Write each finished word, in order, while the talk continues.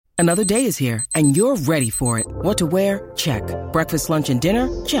Another day is here, and you're ready for it. What to wear? Check. Breakfast, lunch, and dinner?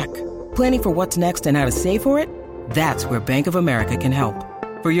 Check. Planning for what's next and how to save for it? That's where Bank of America can help.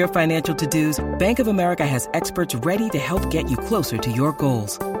 For your financial to-dos, Bank of America has experts ready to help get you closer to your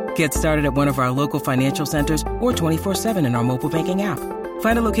goals. Get started at one of our local financial centers or 24/7 in our mobile banking app.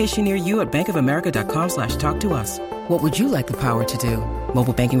 Find a location near you at bankofamerica.com/talktous. What would you like the power to do?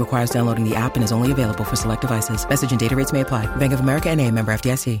 Mobile banking requires downloading the app and is only available for select devices. Message and data rates may apply. Bank of America N.A., member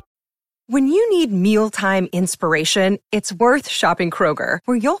FDIC. When you need mealtime inspiration, it's worth shopping Kroger,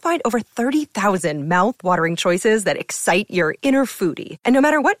 where you'll find over 30,000 mouth-watering choices that excite your inner foodie. And no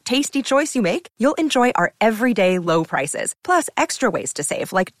matter what tasty choice you make, you'll enjoy our everyday low prices, plus extra ways to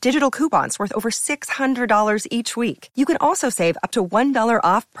save, like digital coupons worth over $600 each week. You can also save up to $1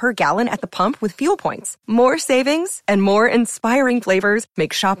 off per gallon at the pump with fuel points. More savings and more inspiring flavors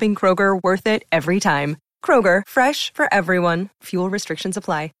make shopping Kroger worth it every time. Kroger, fresh for everyone. Fuel restrictions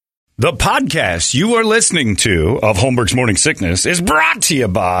apply. The podcast you are listening to of Holmberg's Morning Sickness is brought to you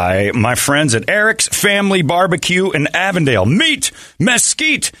by my friends at Eric's Family Barbecue in Avondale. Meet,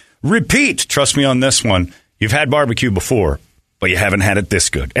 mesquite, repeat. Trust me on this one. You've had barbecue before, but you haven't had it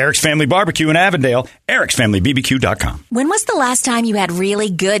this good. Eric's Family Barbecue in Avondale, ericsfamilybbq.com. When was the last time you had really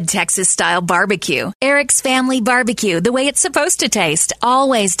good Texas-style barbecue? Eric's Family Barbecue, the way it's supposed to taste.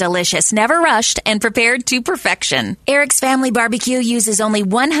 Always delicious, never rushed, and prepared to perfection. Eric's Family Barbecue uses only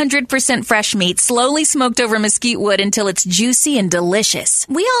 100% fresh meat, slowly smoked over mesquite wood until it's juicy and delicious.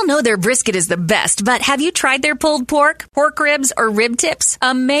 We all know their brisket is the best, but have you tried their pulled pork, pork ribs, or rib tips?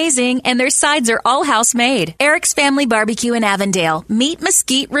 Amazing, and their sides are all house-made. Eric's Family Barbecue in Avondale. Meet,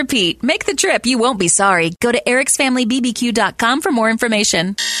 mesquite, repeat. Make the trip. You won't be sorry. Go to ericsfamilybbq.com for more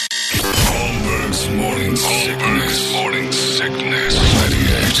information. Holmberg's Morning Sickness.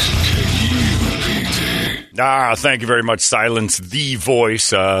 98 KUPD. Thank you very much, Silence the Voice.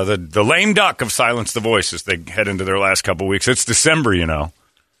 The lame duck of Silence the Voice as they head into their last couple weeks. It's December, you know.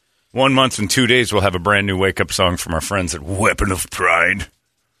 1 month and 2 days, we'll have a brand new wake-up song from our friends at Weapon of Pride.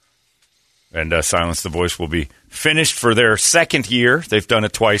 And Silence the Voice will be finished for their second year. They've done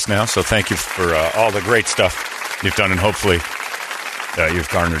it twice now, so thank you for all the great stuff you've done, and hopefully you've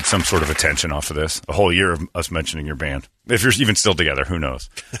garnered some sort of attention off of this. A whole year of us mentioning your band. If you're even still together, who knows?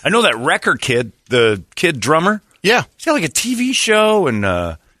 I know that Wrecker kid, the kid drummer. Yeah. He's got like a TV show,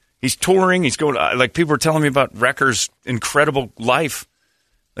 and he's touring. He's going, like people were telling me about Wrecker's incredible life.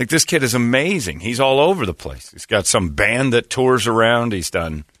 Like, this kid is amazing. He's all over the place. He's got some band that tours around. He's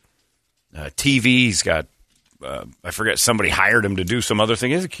done TV. He's got, I forget, somebody hired him to do some other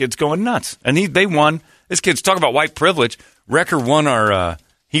thing. His kid's going nuts. And they won. This kid's talking about white privilege. Wrecker won our,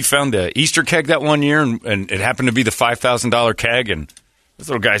 he found the Easter keg that one year, and it happened to be the $5,000 keg. And this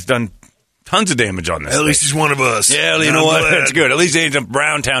little guy's done tons of damage on this. At least he's one of us. Yeah, you know what? That's good. At least he ain't in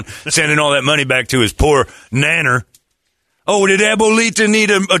Browntown sending all that money back to his poor nanner. Oh, did Abuelita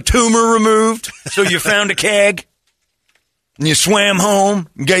need a tumor removed? So you found a keg? And you swam home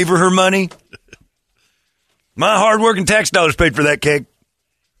and gave her money? My hard-working tax dollars paid for that keg.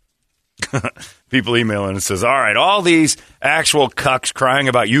 People emailing and says, all right, all these actual cucks crying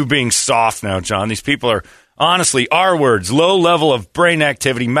about you being soft now, John. These people are, honestly, R words, low level of brain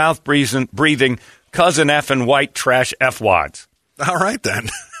activity, mouth breathing, cousin effing white trash F-wads. All right, then.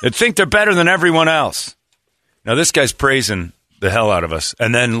 They think they're better than everyone else. Now, this guy's praising the hell out of us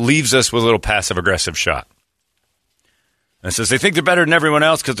and then leaves us with a little passive-aggressive shot. And says they think they're better than everyone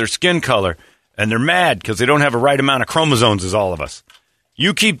else because their skin color, and they're mad because they don't have a right amount of chromosomes as all of us.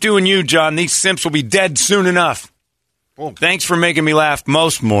 You keep doing you, John. These simps will be dead soon enough. Well, thanks for making me laugh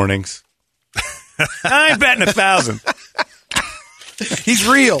most mornings. I ain't betting 1,000. He's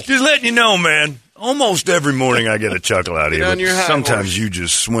real. Just letting you know, man. Almost every morning I get a chuckle out of you. But sometimes you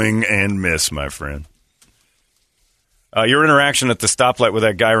just swing and miss, my friend. Your interaction at the stoplight with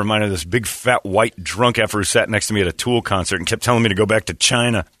that guy reminded me of this big, fat, white, drunk effer who sat next to me at a Tool concert and kept telling me to go back to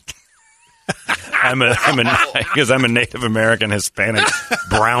China. Because I'm a Native American, Hispanic,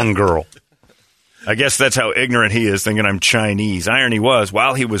 brown girl. I guess that's how ignorant he is, thinking I'm Chinese. Irony was,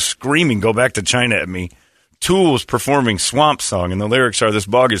 while he was screaming, go back to China at me, Tool was performing Swamp Song, and the lyrics are, this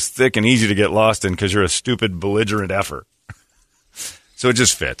bog is thick and easy to get lost in because you're a stupid, belligerent effer. So it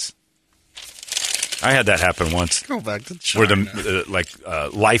just fits. I had that happen once. Go back to China. Where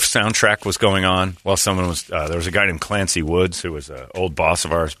the Life soundtrack was going on while someone was there was a guy named Clancy Woods who was an old boss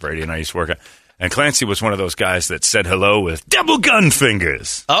of ours, Brady and I used to work at. And Clancy was one of those guys that said hello with double gun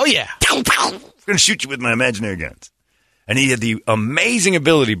fingers. Oh, yeah. Pow, pow. I'm going to shoot you with my imaginary guns. And he had the amazing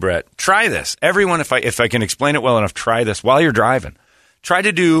ability, Brett. Try this. Everyone, if I can explain it well enough, try this while you're driving. Try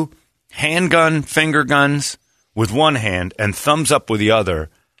to do handgun, finger guns with one hand and thumbs up with the other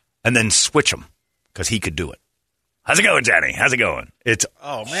and then switch them because he could do it. How's it going, Johnny? How's it going? It's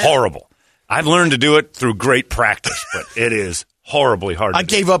horrible. I've learned to do it through great practice, but it is horribly hard. I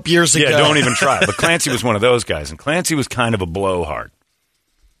gave up years ago. Yeah, don't even try. But Clancy was one of those guys, and Clancy was kind of a blowhard.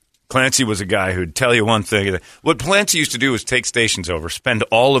 Clancy was a guy who'd tell you one thing. What Clancy used to do was take stations over, spend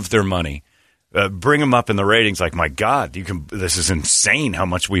all of their money, bring them up in the ratings. Like, my God, this is insane how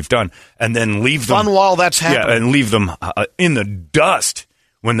much we've done, and then leave them fun while that's happening. Yeah, and leave them in the dust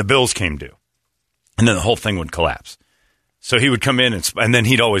when the bills came due, and then the whole thing would collapse. So he would come in, and then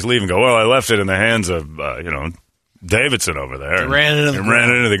he'd always leave and go, well, I left it in the hands of, Davidson over there. It ran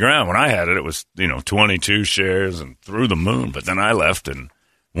into the ground. When I had it, it was, 22 shares and through the moon. But then I left and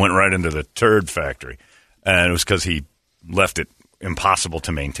went right into the turd factory. And it was because he left it impossible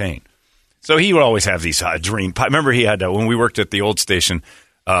to maintain. So he would always have these dream. Remember, he had, when we worked at the old station,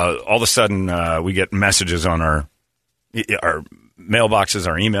 all of a sudden we get messages on our mailboxes,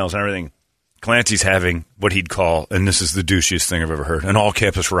 our emails and everything. Clancy's having what he'd call, and this is the douchiest thing I've ever heard, an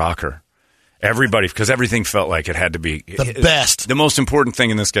all-campus rocker. Everybody, because everything felt like it had to be the best. The most important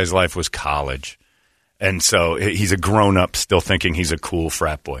thing in this guy's life was college. And so he's a grown-up still thinking he's a cool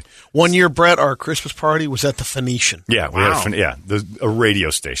frat boy. 1 year, Brett, our Christmas party was at the Phoenician. Yeah, we had a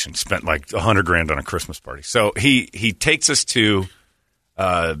radio station. Spent like $100,000 on a Christmas party. So he takes us to,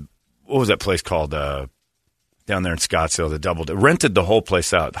 what was that place called? Down there in Scottsdale, the Double. Rented the whole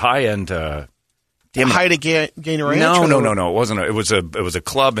place out. High-end. Haida Gainer Ranch? No. It wasn't. It was a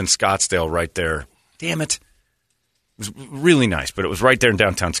club in Scottsdale right there. Damn it. It was really nice, but it was right there in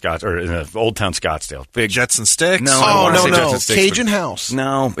downtown in Old Town Scottsdale. Big Jets and Sticks? No. Cajun House.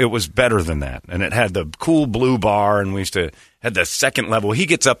 No, it was better than that. And it had the cool blue bar, and we used to had the second level. He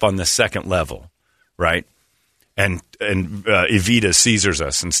gets up on the second level, right? And Evita Caesars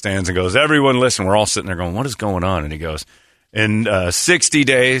us and stands and goes, everyone listen. We're all sitting there going, what is going on? And he goes, in 60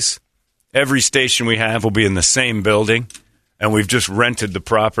 days, every station we have will be in the same building, and we've just rented the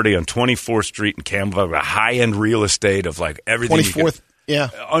property on 24th Street in Campbell, a high-end real estate of like everything. 24th,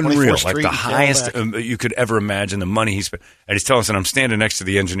 unreal, like Street the highest you could ever imagine. The money he spent, and he's telling us, and I'm standing next to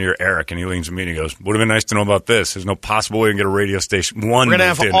the engineer Eric, and he leans to me and he goes, "Would have been nice to know about this. There's no possible way we can get a radio station. We're gonna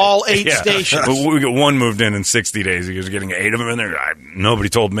have all 8 stations. But we get one moved in 60 days. He was getting 8 of them in there. Nobody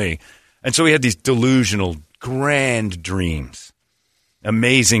told me, and so he had these delusional grand dreams."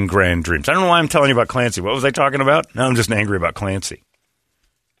 Amazing grand dreams. I don't know why I'm telling you about Clancy. What was I talking about? No, I'm just angry about Clancy.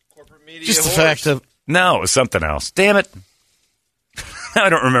 Corporate media. Just the fact of... No, it was something else. Damn it. I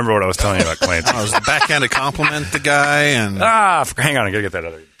don't remember what I was telling you about Clancy. I was backhanded compliment the guy and... hang on. I got to get that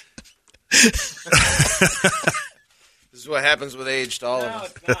other... This is what happens with age to all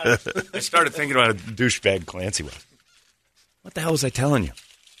of us. I started thinking about how douchebag Clancy was. What the hell was I telling you?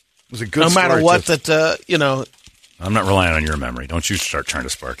 It was a good No matter story what, that, I'm not relying on your memory. Don't you start trying to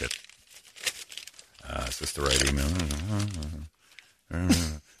spark it. Is this the right email?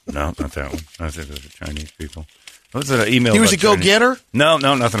 No, not that one. I think those are Chinese people. What was that email? He was a go-getter? No,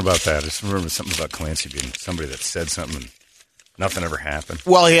 nothing about that. I just remember something about Clancy being somebody that said something and nothing ever happened.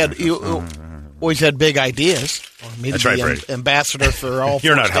 Well, he always had big ideas. Maybe That's right, the Brady. Ambassador for all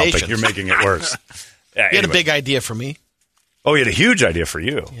You're four not stations. helping. You're making it worse. Yeah, He had a big idea for me. Oh, he had a huge idea for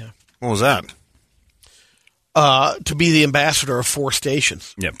you. Yeah. What was that? To be the ambassador of 4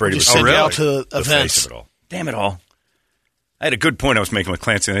 stations. Yeah, Brady was just send you out to the events. face of it all. Damn it all. I had a good point I was making with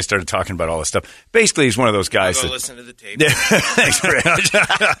Clancy, and they started talking about all this stuff. Basically, he's one of those guys I'll go that... listen to the tape. Thanks,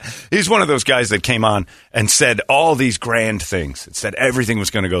 Brad. He's one of those guys that came on and said all these grand things. It said everything was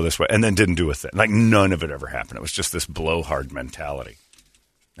going to go this way, and then didn't do a thing. Like, none of it ever happened. It was just this blowhard mentality.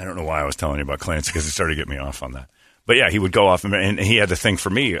 I don't know why I was telling you about Clancy, because it started to get me off on that. But yeah, he would go off, and he had the thing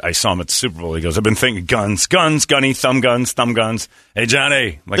for me. I saw him at the Super Bowl. He goes, I've been thinking guns, gunny, thumb guns. Hey,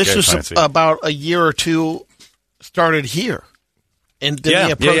 Johnny. Like This was Clancy. about a year or two started here. And did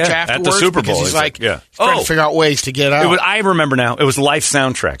he approach afterwards? At the Super Bowl. Because he's like, yeah. trying to figure out ways to get out. I remember now. It was Life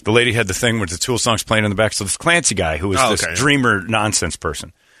soundtrack. The lady had the thing with the Tool songs playing in the back. So this Clancy guy, who is this dreamer nonsense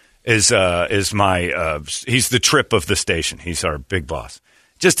person, is my he's the trip of the station. He's our big boss.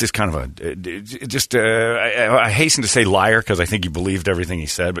 Just is kind of I hasten to say liar because I think he believed everything he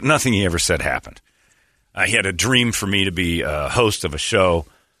said, but nothing he ever said happened. He had a dream for me to be a host of a show.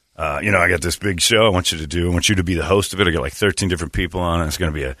 I got this big show I want you to do. I want you to be the host of it. I got like 13 different people on it. It's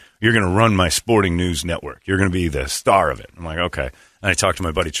going to be you're going to run my sporting news network. You're going to be the star of it. I'm like, okay. And I talked to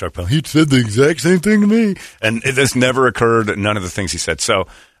my buddy Chuck Pell. He said the exact same thing to me. And this never occurred, none of the things he said. So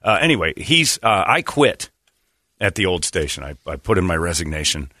anyway, I quit at the old station. I put in my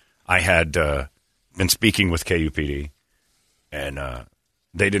resignation. I had been speaking with KUPD, and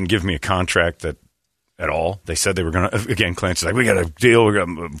they didn't give me a contract that at all. They said they were going to, again, Clancy's like, we got a deal, we got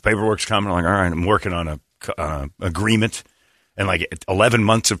paperwork's coming. I'm like, all right, I'm working on a agreement. And like 11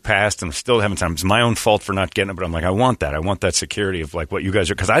 months have passed and I still haven't time. It's my own fault for not getting it, but I'm like, I want that. I want that security of like what you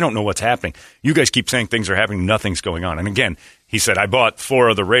guys are, because I don't know what's happening. You guys keep saying things are happening, nothing's going on. And again, he said, I bought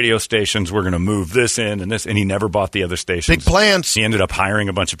 4 other radio stations. We're going to move this in and this. And he never bought the other stations. Big plans. He ended up hiring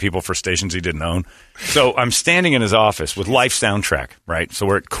a bunch of people for stations he didn't own. So I'm standing in his office with Life Soundtrack, right? So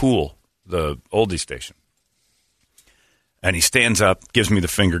we're at Cool, the oldie station. And he stands up, gives me the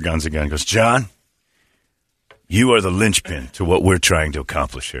finger guns again, goes, John, you are the linchpin to what we're trying to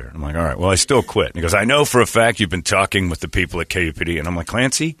accomplish here. I'm like, all right, well, I still quit. And he goes, I know for a fact you've been talking with the people at KUPD. And I'm like,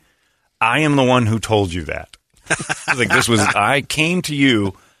 Clancy, I am the one who told you that. Like I came to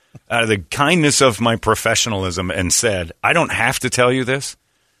you out of the kindness of my professionalism and said, I don't have to tell you this,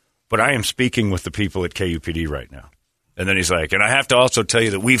 but I am speaking with the people at KUPD right now. And then he's like, and I have to also tell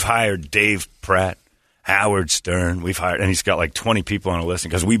you that we've hired Dave Pratt, Howard Stern, we've hired, and he's got like 20 people on a list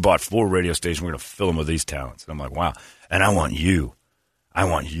because we bought 4 radio stations. We're going to fill them with these talents. And I'm like, wow. And I want you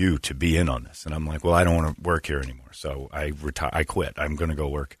to be in on this. And I'm like, well, I don't want to work here anymore. So I quit. I'm going to go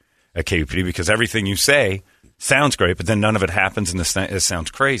work at KUPD because everything you say sounds great, but then none of it happens and it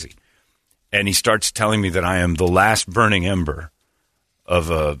sounds crazy. And he starts telling me that I am the last burning ember of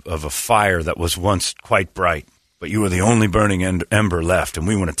a fire that was once quite bright, but you are the only burning ember left, and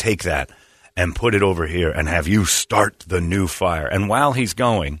we want to take that and put it over here and have you start the new fire. And while he's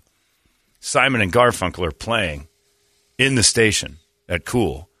going, Simon and Garfunkel are playing in the station at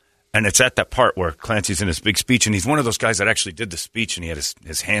Cool. And it's at that part where Clancy's in his big speech, and he's one of those guys that actually did the speech, and he had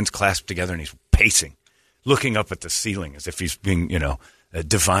his hands clasped together, and he's pacing, looking up at the ceiling as if he's being, a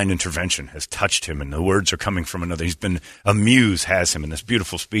divine intervention has touched him, and the words are coming from another. A muse has him in this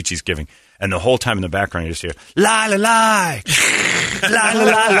beautiful speech he's giving. And the whole time in the background, you just hear, la, la, la, la, la,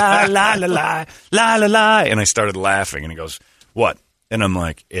 la, la, la, la, la, la, la. And I started laughing, and he goes, what? And I'm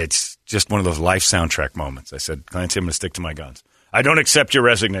like, it's just one of those Life Soundtrack moments. I said, Clancy, I'm going to stick to my guns. I don't accept your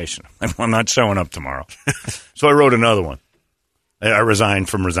resignation. I'm not showing up tomorrow. So I wrote another one. I resign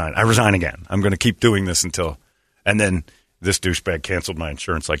from resign. I resign again. I'm going to keep doing this until, and then this douchebag canceled my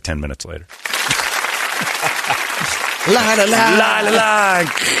insurance like 10 minutes later. La la la la la la.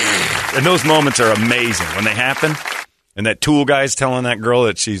 And those moments are amazing when they happen. And that Tool guy's telling that girl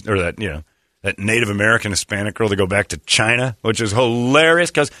that she's, or that that Native American Hispanic girl to go back to China, which is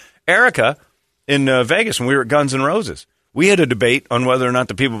hilarious because Erica in Vegas when we were at Guns N' Roses, we had a debate on whether or not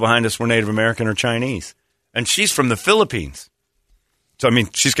the people behind us were Native American or Chinese, and she's from the Philippines. So, I mean,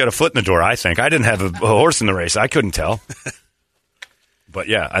 she's got a foot in the door, I think. I didn't have a horse in the race. I couldn't tell. But,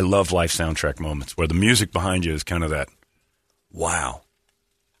 yeah, I love Life Soundtrack moments where the music behind you is kind of that, wow,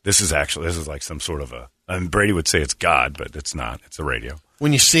 this is like some sort of Brady would say it's God, but it's not. It's a radio.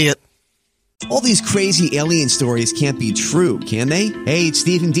 When you see it. All these crazy alien stories can't be true, can they? Hey, it's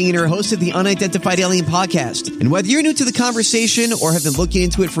Stephen Diener, host of the Unidentified Alien Podcast. And whether you're new to the conversation or have been looking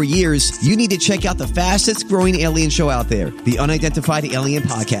into it for years, you need to check out the fastest growing alien show out there, the Unidentified Alien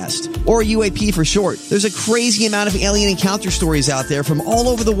Podcast, or UAP for short. There's a crazy amount of alien encounter stories out there from all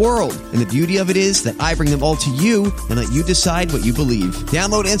over the world. And the beauty of it is that I bring them all to you and let you decide what you believe.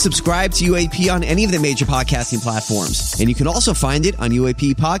 Download and subscribe to UAP on any of the major podcasting platforms. And you can also find it on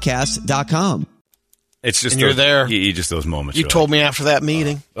UAPpodcast.com. It's just you're there. Just those moments. You told me after that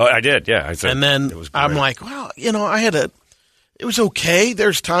meeting. I did, yeah. I said, and then it was great. I'm like, well, it was okay.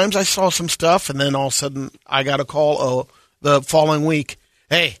 There's times I saw some stuff, and then all of a sudden I got a call the following week.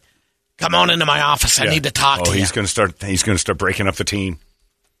 Hey, come on into my office. I need to talk to you. He's going to start breaking up the team.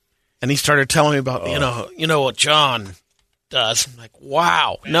 And he started telling me about you know what John does. I'm like,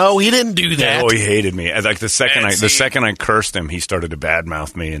 wow, no, he didn't do that. Oh, he hated me. Like the second I cursed him, he started to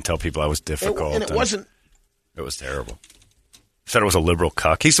badmouth me and tell people I was difficult. And it wasn't. It was terrible. Said it was a liberal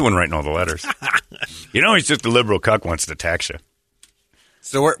cuck. He's the one writing all the letters. He's just a liberal cuck wants to tax you.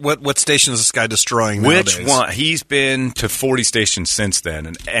 So what station is this guy destroying nowadays? Which one? He's been to 40 stations since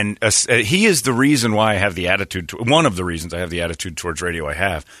then, and he is the reason why I have the attitude. One of the reasons I have the attitude towards radio I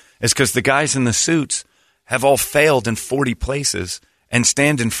have is because the guys in the suits have all failed in 40 places and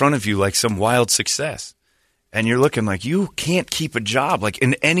stand in front of you like some wild success. And you're looking like you can't keep a job. Like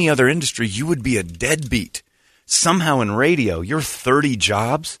in any other industry, you would be a deadbeat. Somehow in radio, your 30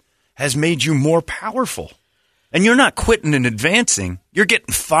 jobs has made you more powerful. And you're not quitting and advancing. You're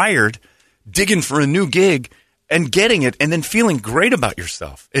getting fired, digging for a new gig, and getting it, and then feeling great about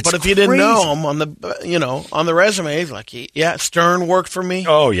yourself. But if you didn't know him on the resume, like, Stern worked for me.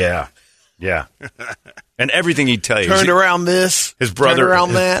 Oh, yeah. Yeah. And everything he'd tell you. Turned around this. His brother turned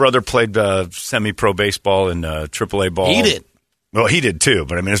around that. His brother played semi-pro baseball and AAA ball. He did. Well, he did too,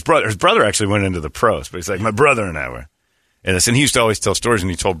 but I mean, his brother actually went into the pros. But he's like, my brother and I were in this, and he used to always tell stories. And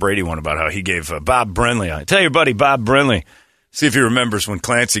he told Brady one about how he gave Bob Brenly. Tell your buddy Bob Brenly, see if he remembers when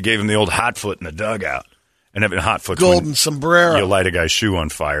Clancy gave him the old hot foot in the dugout. And having hot foot, golden sombrero. You light a guy's shoe on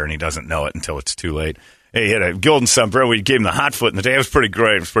fire, and he doesn't know it until it's too late. He had a golden sombrero. We gave him the hot foot in the day. It was pretty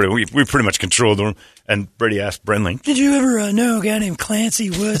great. It was we pretty much controlled him. And Brady asked Brenly, "Did you ever know a guy named Clancy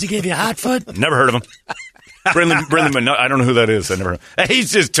Woods who gave you a hot foot?" Never heard of him. Brenly, no, I don't know who that is. I never.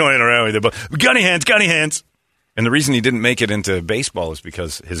 He's just toying around with it. But gunny hands. And the reason he didn't make it into baseball is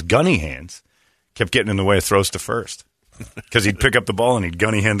because his gunny hands kept getting in the way of throws to first. Because he'd pick up the ball and he'd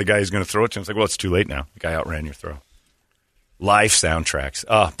gunny hand the guy who's going to throw it to him. It's like, well, it's too late now. The guy outran your throw. Life soundtracks.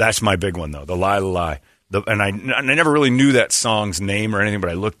 Oh, that's my big one, though. The Lie. And I never really knew that song's name or anything,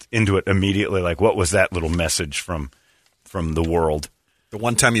 but I looked into it immediately. Like, what was that little message from the world? The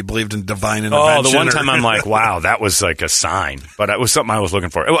one time you believed in divine intervention. Oh, the one time I'm like, wow, that was like a sign. But it was something I was looking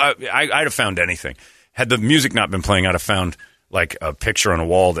for. I'd have found anything. Had the music not been playing, I'd have found like a picture on a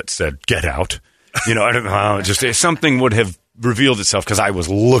wall that said, get out. You know, I don't know. Just something would have revealed itself because I was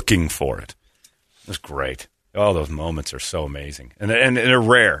looking for it. It was great. Oh, those moments are so amazing. And they're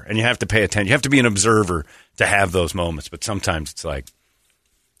rare, and you have to pay attention. You have to be an observer to have those moments. But sometimes it's like,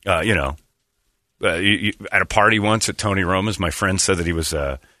 at a party once at Tony Roma's, my friend said that he was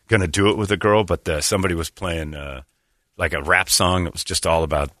going to do it with a girl, but somebody was playing like a rap song that was just all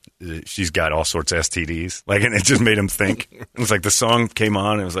about she's got all sorts of STDs. Like, and it just made him think. It was like the song came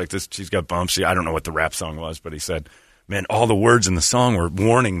on, and it was like this. She's got bumps. I don't know what the rap song was, but he said, man, all the words in the song were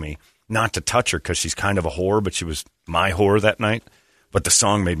warning me not to touch her because she's kind of a whore, but she was my whore that night. But the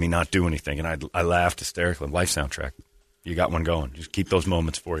song made me not do anything, and I laughed hysterically. Life soundtrack. You got one going. Just keep those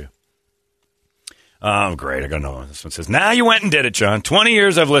moments for you. Oh, great. I got another one. This one says, now you went and did it, John. 20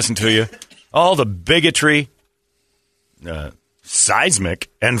 years I've listened to you. All the bigotry, seismic,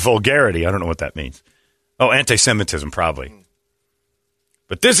 and vulgarity. I don't know what that means. Oh, anti-Semitism, probably.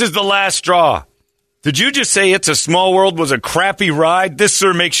 But this is the last straw. Did you just say It's a Small World was a crappy ride? This,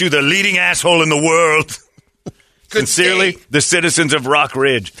 sir, makes you the leading asshole in the world. Sincerely, the citizens of Rock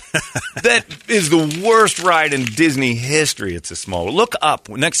Ridge. That is the worst ride in Disney history. It's a Small World. Look up.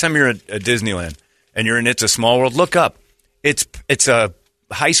 Next time you're at Disneyland and you're in It's a Small World, look up. It's a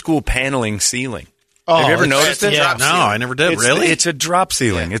high school paneling ceiling. Oh, have you ever noticed it? No, I never did. Really? It's a drop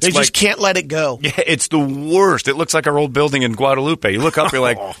ceiling. Yeah. It's They just can't let it go. Yeah, it's the worst. It looks like our old building in Guadalupe. You look up, you're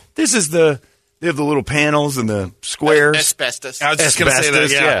like, this is they have the little panels and the squares. Asbestos. I was just going to say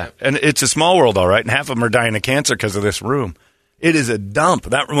that. Yeah. And it's a small world, all right. And half of them are dying of cancer because of this room. It is a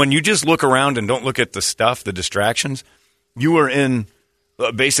dump. When you just look around and don't look at the stuff, the distractions, you are in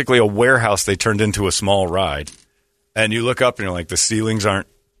basically a warehouse they turned into a small ride. And you look up and you're like, the ceilings aren't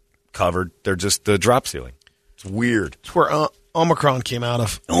covered. They're just the drop ceiling. It's weird. It's where Omicron came out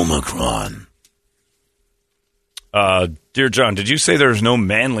of. Omicron. Dear John, did you say there's no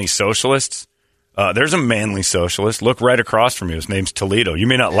manly socialists? There's a manly socialist. Look right across from you. His name's Toledo. You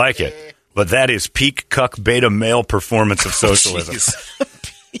may not like it, but that is peak cuck beta male performance of socialism.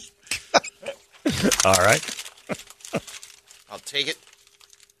 All right. I'll take it.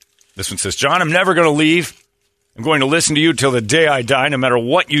 This one says, John, I'm never going to leave. I'm going to listen to you till the day I die, no matter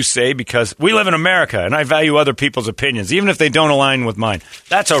what you say, because we live in America, and I value other people's opinions, even if they don't align with mine.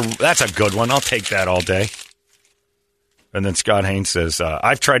 That's a good one. I'll take that all day. And then Scott Haynes says,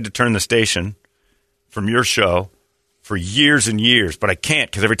 I've tried to turn the station from your show for years and years, but I can't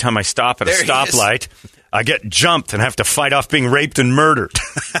because every time I stop at a stoplight, I get jumped and have to fight off being raped and murdered.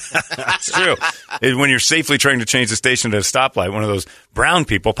 It's true. When you're safely trying to change the station to a stoplight, one of those brown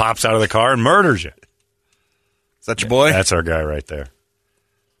people pops out of the car and murders you. Is that your boy? That's our guy right there.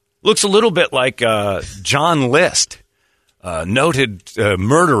 Looks a little bit like John List, noted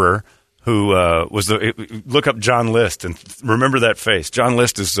murderer who was look up John List and remember that face. John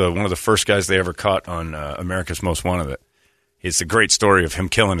List is one of the first guys they ever caught on America's Most Wanted. It's a great story of him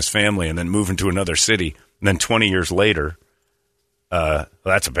killing his family and then moving to another city. And then 20 years later,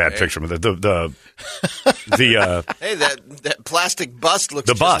 that's a bad picture. But the hey, that plastic bust looks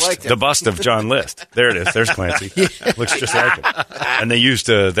the just bust, like him. the bust of John List. There it is. There's Clancy. Looks just like him. And they used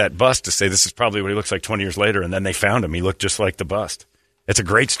that bust to say this is probably what he looks like 20 years later. And then they found him. He looked just like the bust. It's a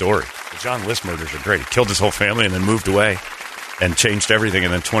great story. The John List murders are great. He killed his whole family and then moved away and changed everything.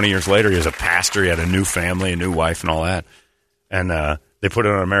 And then 20 years later, he was a pastor. He had a new family, a new wife, and all that. And they put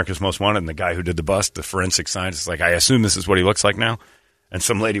it on America's Most Wanted. And the guy who did the bust, the forensic scientist, is like, I assume this is what he looks like now. And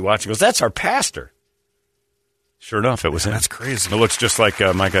some lady watching goes, that's our pastor. Sure enough, it was him. That's crazy. It looks just like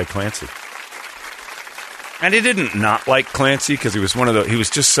my guy Clancy. And he didn't not like Clancy because he was he was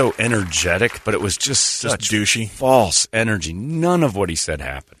just so energetic, but it was just such douchey, false energy. None of what he said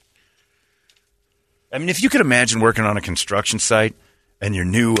happened. I mean, if you could imagine working on a construction site and your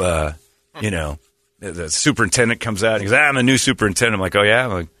new, the superintendent comes out and he goes, I'm a new superintendent. I'm like, oh, yeah?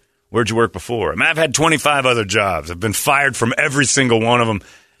 I'm like, where'd you work before? I mean, I've had 25 other jobs. I've been fired from every single one of them.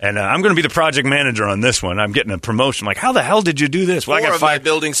 And I'm going to be the project manager on this one. I'm getting a promotion. I'm like, how the hell did you do this? Well, I got 4 of my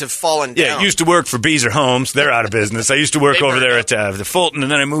buildings have fallen down. Yeah, I used to work for Beezer Homes. They're out of business. I used to work over there at the Fulton,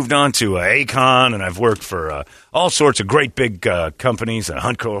 and then I moved on to Acon, and I've worked for all sorts of great big companies,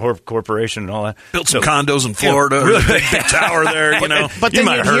 Hunt Corporation and all that. Built some condos in Florida. Really big tower there, But you then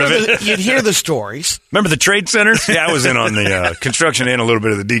might have heard of it. You'd hear the stories. Remember the trade centers? Yeah, I was in on the construction and a little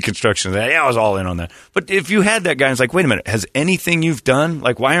bit of the deconstruction of that. Yeah, I was all in on that. But if you had that guy, it's like, wait a minute, has anything you've done,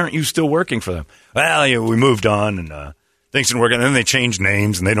 like, why aren't you still working for them? Well, we moved on and things didn't work. And then they changed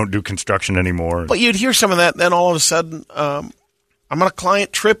names and they don't do construction anymore. But you'd hear some of that. Then all of a sudden, I'm on a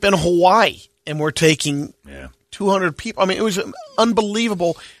client trip in Hawaii and we're taking 200 people. I mean, it was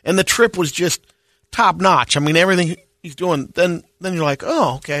unbelievable. And the trip was just top notch. I mean, everything he's doing. Then you're like,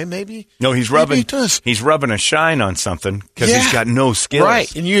 oh, okay, maybe. No, he's rubbing a shine on something because he's got no skills.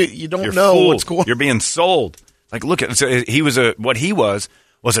 Right. And you don't You're know fooled. what's going on. You're being sold. Like, look at what he was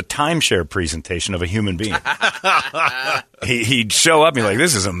a timeshare presentation of a human being. He'd show up and be like,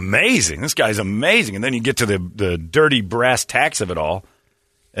 this is amazing. This guy's amazing. And then you get to the dirty brass tacks of it all.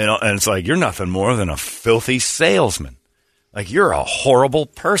 And it's like, you're nothing more than a filthy salesman. Like, you're a horrible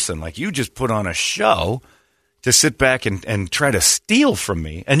person. Like, you just put on a show to sit back and try to steal from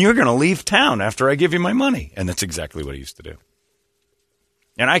me. And you're going to leave town after I give you my money. And that's exactly what he used to do.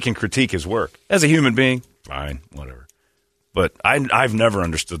 And I can critique his work. As a human being, fine, whatever. But I've never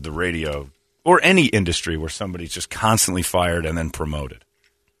understood the radio or any industry where somebody's just constantly fired and then promoted.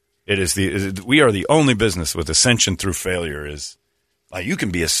 We are the only business with ascension through failure is you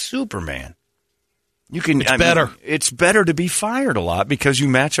can be a Superman. It's better to be fired a lot because you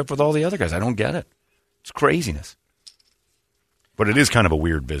match up with all the other guys. I don't get it. It's craziness. But it is kind of a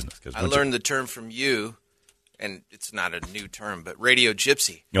weird business. I learned the term from you. And it's not a new term, but radio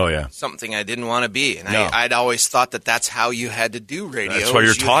gypsy. Oh, yeah. Something I didn't want to be. And I'd always thought that's how you had to do radio. That's why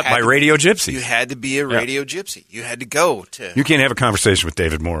you're taught by radio gypsies. You had to be a radio gypsy. You had to go to... You can't have a conversation with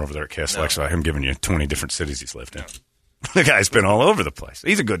David Moore over there at KSLX about him giving you 20 different cities he's lived in. The guy's been all over the place.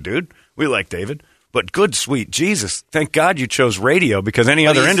 He's a good dude. We like David. But good, sweet Jesus, thank God you chose radio because any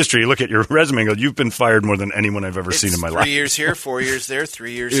other industry, you look at your resume and go, you've been fired more than anyone I've ever seen in my life. 3 years here, 4 years there,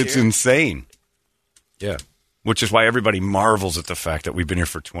 3 years here. It's insane. Yeah. Which is why everybody marvels at the fact that we've been here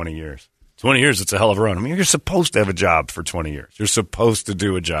for 20 years. 20 years, it's a hell of a run. I mean, you're supposed to have a job for 20 years. You're supposed to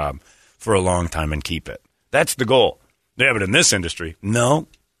do a job for a long time and keep it. That's the goal. Yeah, but in this industry, no.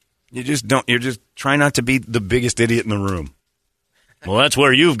 You just don't. You're just trying not to be the biggest idiot in the room. Well, that's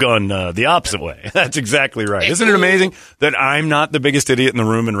where you've gone the opposite way. That's exactly right. Isn't it amazing that I'm not the biggest idiot in the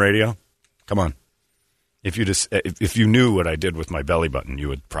room in radio? Come on. If you knew what I did with my belly button, you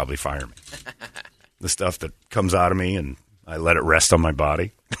would probably fire me. The stuff that comes out of me and I let it rest on my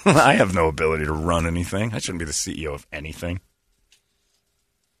body. I have no ability to run anything. I shouldn't be the CEO of anything.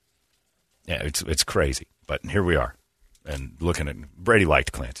 Yeah, it's crazy. But here we are. And looking at Brady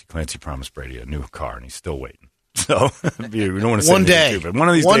liked Clancy. Clancy promised Brady a new car, and he's still waiting. So we don't want to say one day, but one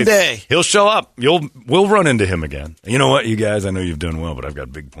of these days, he'll show up. We'll run into him again. You know what, you guys? I know you've done well, but I've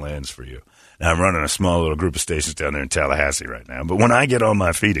got big plans for you. Now, I'm running a small little group of stations down there in Tallahassee right now. But when I get on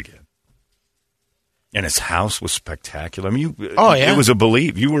my feet again, and his house was spectacular. I mean, it was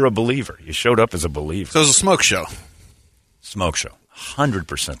you were a believer. You showed up as a believer. So it was a smoke show. Smoke show.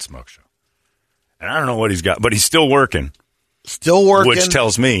 100% smoke show. And I don't know what he's got, but he's still working. Still working. Which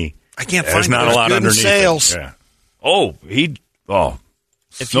tells me I can't there's find not a lot underneath sales. Yeah.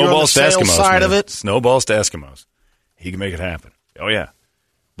 If Snowballs to Eskimos side of it. Snowballs to Eskimos. He can make it happen. Oh, yeah.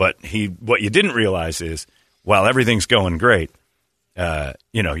 But what you didn't realize is while everything's going great,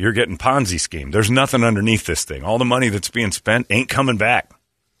 you're getting Ponzi scheme. There's nothing underneath this thing. All the money that's being spent ain't coming back.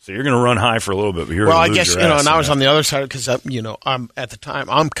 So you're going to run high for a little bit, but you're going to lose your ass. And I was on the other side because, I'm at the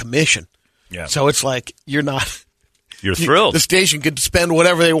time, I'm commission. Yeah. So it's like you're not. You're thrilled. The station could spend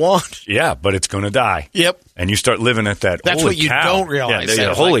whatever they want. Yeah, but it's going to die. Yep. And you start living at that. That's holy what you cow. don't realize.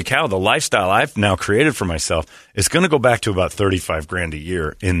 Yeah, holy cow! The lifestyle I've now created for myself is going to go back to about $35,000 a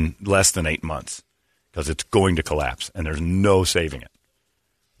year in less than 8 months because it's going to collapse, and there's no saving it.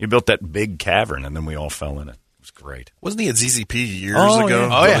 You built that big cavern, and then we all fell in it. It was great. Wasn't he at ZZP years ago?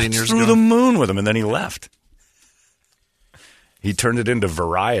 Yeah. Years through ago? the moon with him, and then he left. He turned it into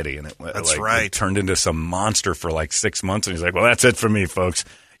Variety, and it turned into some monster for like 6 months. And he's like, "Well, that's it for me, folks.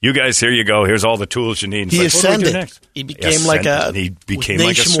 You guys, here you go. Here's all the tools you need. He It's like, what do we do ascended. next? He became like a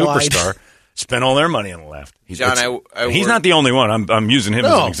nationwide. superstar. Spent all their money and left. John, He's not the only one. I'm using him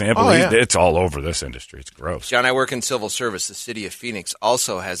as an example. Oh, yeah. It's all over this industry. It's gross. John, I work in civil service. The city of Phoenix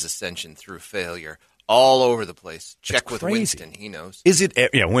also has ascension through failure all over the place. Check with crazy. Winston. He knows. Is it?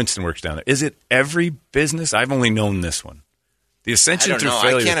 Yeah, Winston works down there. Is it every business? I've only known this one. The I ascension don't through know.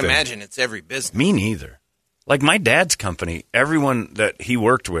 failure. I can't thing. imagine it's every business. Me neither. Like my dad's company, everyone that he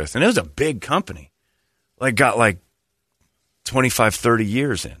worked with, and it was a big company, got 25, 30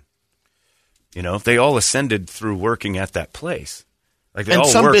 years in. You know, they all ascended through working at that place. Like they And all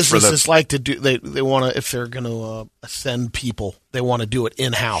some worked businesses for like to do. They want to, if they're going to ascend people, they want to do it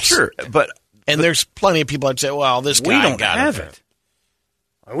in house. Sure, but there's plenty of people that say, "Well, this guy we don't got have it.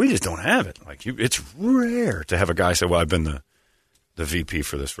 We just don't have it. It's rare to have a guy say, "Well, I've been the VP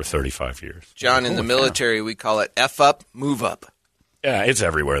for this for 35 years." John, in the military, we call it F up, move up. Yeah, it's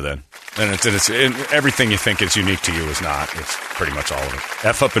everywhere then. And it's everything you think is unique to you is not. It's pretty much all of it.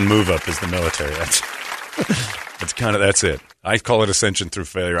 F up and move up is the military. That's it. I call it ascension through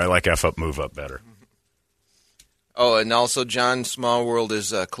failure. I like F up, move up better. Oh, and also, John, Small World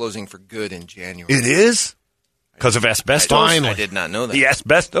is closing for good in January. It is? Because of asbestos? I did not know that. The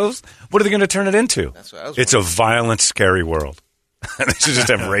asbestos? What are they going to turn it into? That's what I was It's a violent, scary world. They should just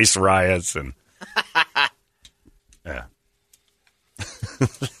have race riots and... Yeah.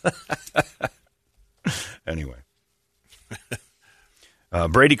 Anyway.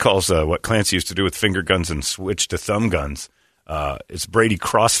 Brady calls what Clancy used to do with finger guns and switch to thumb guns. It's Brady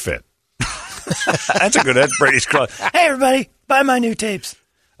CrossFit. That's Brady's cross. Hey, everybody, buy my new tapes.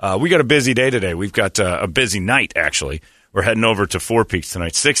 We got a busy day today. We've got a busy night, actually. We're heading over to Four Peaks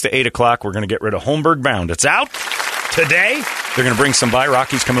tonight. 6 to 8 o'clock, we're going to get rid of Holmberg Bound. It's out today. They're going to bring some by.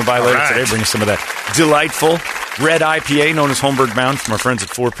 Rocky's coming by later today, bringing some of that delightful red IPA known as Holmberg Bound from our friends at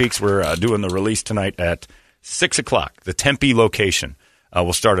Four Peaks. We're doing the release tonight at 6 o'clock, the Tempe location.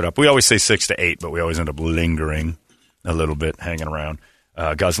 We'll start it up. We always say 6 to 8, but we always end up lingering a little bit, hanging around,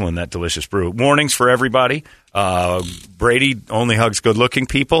 guzzling that delicious brew. Warnings for everybody. Brady only hugs good-looking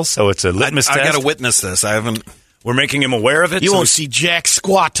people, so it's a litmus test. I got to witness this. I haven't. We're making him aware of it. You won't see jack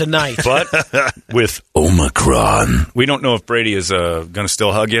squat tonight. But with Omicron, we don't know if Brady is going to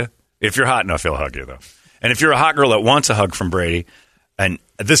still hug you. If you're hot enough, he'll hug you, though. And if you're a hot girl that wants a hug from Brady, and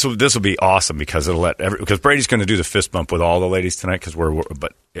this will be awesome because it'll because Brady's going to do the fist bump with all the ladies tonight.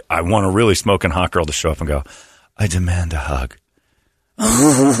 But I want a really smoking hot girl to show up and go, I demand a hug.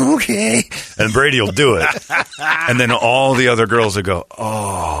 Okay. And Brady will do it. And then all the other girls will go,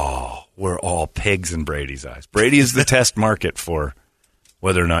 oh, we're all pigs in Brady's eyes. Brady is the test market for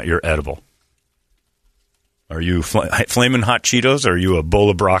whether or not you're edible. Are you flaming hot Cheetos or are you a bowl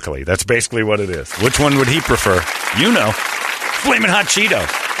of broccoli? That's basically what it is. Which one would he prefer? You know. Flaming hot Cheeto.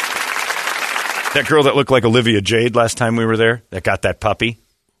 That girl that looked like Olivia Jade last time we were there that got that puppy.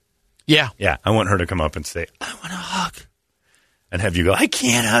 Yeah. Yeah, I want her to come up and say, I want a hug. And have you go, I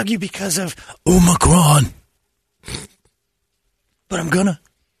can't hug you because of Omicron. But I'm gonna.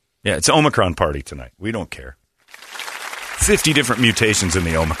 Yeah, it's Omicron party tonight. We don't care. 50 different mutations in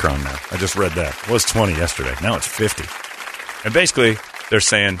the Omicron now. I just read that. It was 20 yesterday. Now it's 50. And basically, they're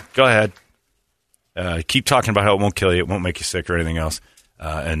saying, go ahead. Keep talking about how it won't kill you. It won't make you sick or anything else.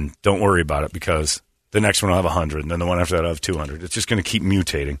 And don't worry about it because the next one will have 100. And then the one after that will have 200. It's just going to keep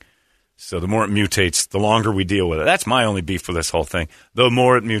mutating. So the more it mutates, the longer we deal with it. That's my only beef with this whole thing. The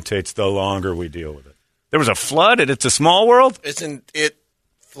more it mutates, the longer we deal with it. There was a flood at It's a Small World. Isn't it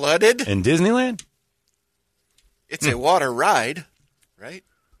flooded? In Disneyland? It's a water ride, right?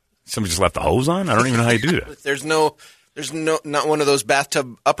 Somebody just left the hose on? I don't even know how you do that. There's not one of those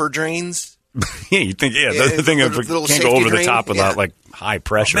bathtub upper drains. Yeah, you think, the thing of can't go over the top without high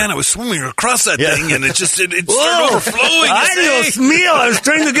pressure. Oh, man, I was swimming across that thing and it started overflowing. I was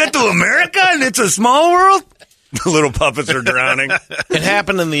trying to get to America and It's a Small World. The little puppets are drowning. It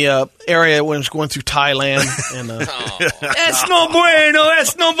happened in the area when it was going through Thailand. And That's no bueno.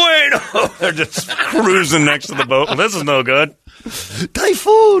 That's no bueno. They're just cruising next to the boat. Well, this is no good.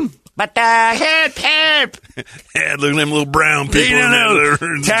 Typhoon. But help. Yeah, look at them little brown people. You know,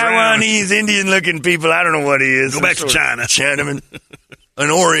 Taiwanese, Indian-looking people. I don't know what he is. Go back to China. Chinaman. An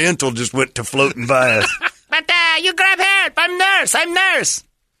Oriental just went to floating by us. But you grab help. I'm nurse.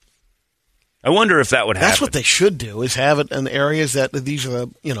 I wonder if that would happen. that's what they should do, is have it in areas that these are,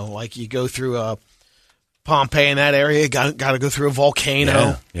 like you go through Pompeii in that area, got to go through a volcano,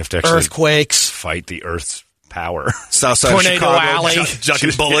 Yeah, you have to actually earthquakes. fight the Earth's power. South side Tornado of Chicago, Alley.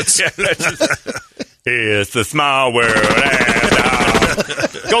 Jucking bullets. It's the small world.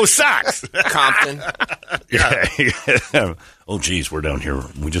 And, go Sox! Compton. Yeah. Oh, geez, we're down here.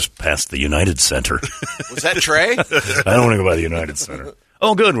 We just passed the United Center. Was that Trey? I don't want to go by the United Center.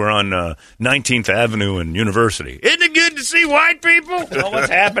 Oh, good. We're on 19th Avenue and University. Isn't it good to see white people? Oh, what's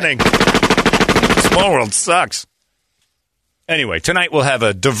happening? Small world sucks. Anyway, tonight we'll have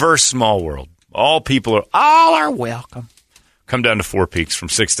a diverse small world. All are welcome. Come down to Four Peaks from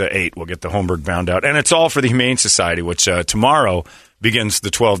 6 to 8. We'll get the Holmberg bound out. And it's all for the Humane Society, which tomorrow begins the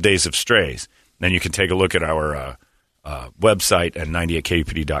 12 Days of Strays. Then you can take a look at our website at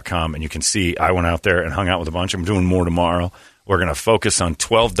 98kupd.com, and you can see I went out there and hung out with a bunch. I'm doing more tomorrow. We're going to focus on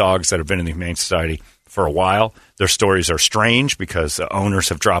 12 dogs that have been in the Humane Society for a while. Their stories are strange because owners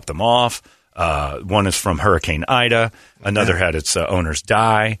have dropped them off. One is from Hurricane Ida. Another had its owners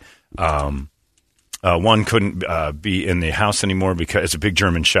die. One couldn't be in the house anymore because it's a big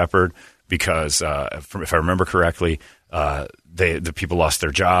German Shepherd because, if I remember correctly, the people lost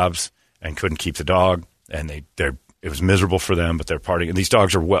their jobs and couldn't keep the dog, and it was miserable for them. But they're partying. And these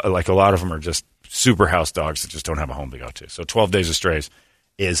dogs are like a lot of them are just super house dogs that just don't have a home to go to. So 12 Days of Strays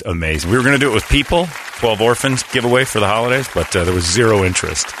is amazing. We were going to do it with people, 12 orphans giveaway for the holidays, but there was zero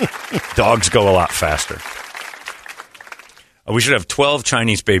interest. Dogs go a lot faster. We should have 12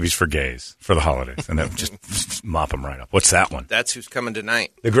 Chinese babies for gays for the holidays, and then just mop them right up. What's that one? That's who's coming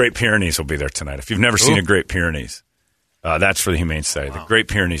tonight. The Great Pyrenees will be there tonight. If you've never seen a Great Pyrenees, that's for the Humane Society. Wow. The Great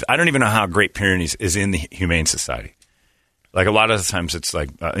Pyrenees. I don't even know how Great Pyrenees is in the Humane Society. Like a lot of the times it's like,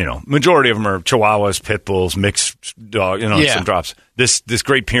 majority of them are Chihuahuas, Pit Bulls, mixed dog, some drops. This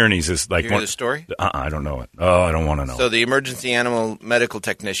Great Pyrenees is like... You hear the story? I don't know it. Oh, I don't want to know. So the emergency animal medical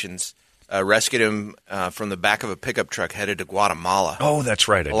technicians rescued him from the back of a pickup truck headed to Guatemala. Oh, that's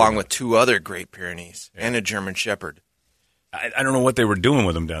right. Along with two other Great Pyrenees and a German Shepherd. I don't know what they were doing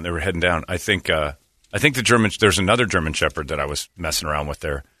with them down. They were heading down. I think the German. There's another German Shepherd that I was messing around with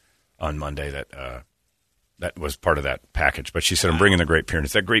there on Monday that was part of that package. But she said, I'm bringing the Great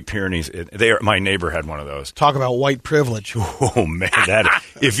Pyrenees. That Great Pyrenees, my neighbor had one of those. Talk about white privilege. Oh, man.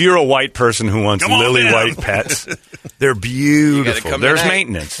 If you're a white person who wants lily white pets, they're beautiful. There's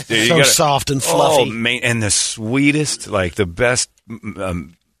maintenance. Soft and fluffy. Oh, and the sweetest, like the best,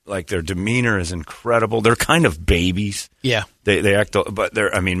 like their demeanor is incredible. They're kind of babies. Yeah. They act, but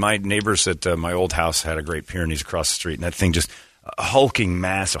my neighbors at my old house had a Great Pyrenees across the street, and that thing just a hulking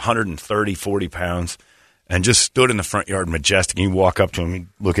mass, 130, 40 pounds. And just stood in the front yard majestic. And you walk up to him, he'd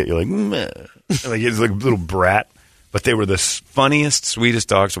look at you like, meh. Like he's like a little brat. But they were the funniest, sweetest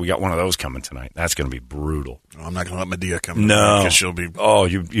dogs. So we got one of those coming tonight. That's going to be brutal. Oh, I'm not going to let Medea come. No, because she'll be. Oh,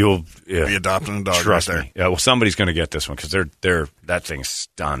 you'll be adopting a dog. Trust right there. me. Yeah, well, somebody's going to get this one because that thing's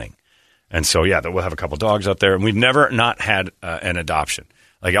stunning. And so we'll have a couple dogs out there, and we've never not had an adoption.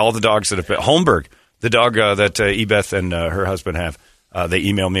 Like all the dogs that have been Holmberg, the dog that Ebeth and her husband have. They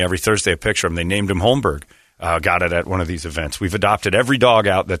email me every Thursday a picture of him. They named him Holmberg. Got it at one of these events. We've adopted every dog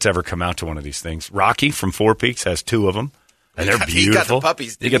out that's ever come out to one of these things. Rocky from Four Peaks has two of them, and they're beautiful. He got the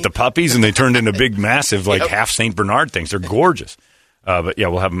puppies. He got the puppies, and they turned into big, massive, like half St. Bernard things. They're gorgeous. But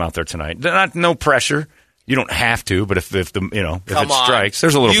we'll have them out there tonight. No pressure. You don't have to, but if it strikes,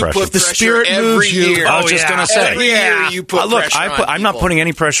 there's a little pressure. Put the spirit moves you. Year. I was just going to say. Every year you put pressure on people. I'm not putting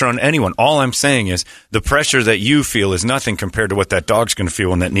any pressure on anyone. All I'm saying is the pressure that you feel is nothing compared to what that dog's going to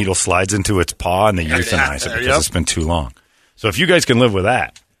feel when that needle slides into its paw and they euthanize it because it's been too long. So if you guys can live with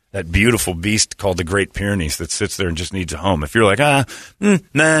that beautiful beast called the Great Pyrenees that sits there and just needs a home. If you're like,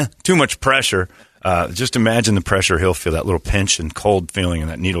 nah, too much pressure. Just imagine the pressure he'll feel, that little pinch and cold feeling, and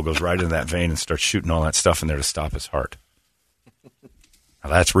that needle goes right into that vein and starts shooting all that stuff in there to stop his heart.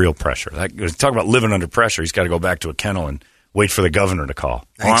 Now, that's real pressure. Talk about living under pressure. He's got to go back to a kennel and wait for the governor to call.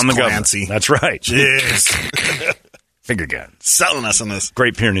 Thanks, I'm the Clancy. governor. That's right. Yes. Finger gun. Selling us on this.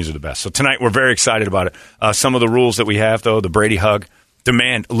 Great Pyrenees are the best. So tonight we're very excited about it. Some of the rules that we have, though, the Brady hug.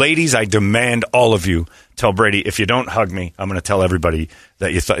 Ladies, I demand all of you tell Brady, if you don't hug me, I'm going to tell everybody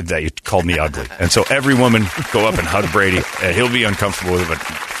that you called me ugly. And so every woman go up and hug Brady. He'll be uncomfortable with it, but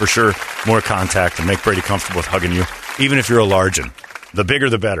for sure, more contact and make Brady comfortable with hugging you, even if you're a largeon. The bigger,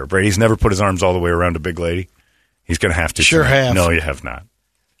 the better. Brady's never put his arms all the way around a big lady. He's going to have to. Sure have. No, you have not.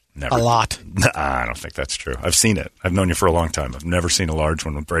 Never. A lot. I don't think that's true. I've seen it. I've known you for a long time. I've never seen a large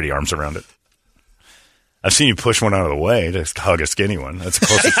one with Brady arms around it. I've seen you push one out of the way to hug a skinny one. That's the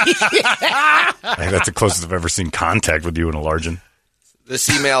closest. I think that's the closest I've ever seen contact with you in a largeon. This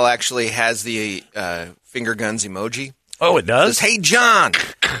email actually has the finger guns emoji. Oh, it does? It says, hey, John,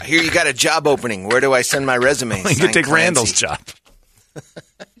 I hear you got a job opening. Where do I send my resume? You could take Randall's job.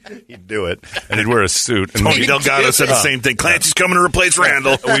 He'd do it, and he'd wear a suit. And Tony Delgado said the same thing. Clancy's coming to replace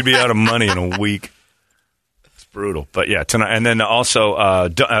Randall. We'd be out of money in a week. brutal. But yeah, tonight, and then also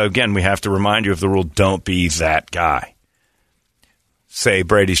again, we have to remind you of the rule: don't be that guy. Say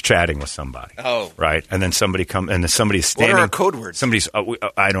Brady's chatting with somebody. Oh, right, and then somebody's standing. What are our code words? Somebody's.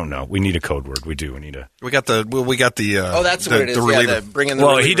 I don't know. We need a code word. We do. We need a. We got the. Oh, that's what it is. reliever. Bring in the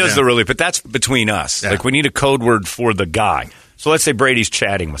Well, reliever. he does the reliever, but that's between us. Yeah. Like we need a code word for the guy. So let's say Brady's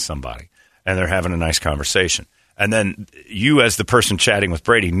chatting with somebody, and they're having a nice conversation. And then you, as the person chatting with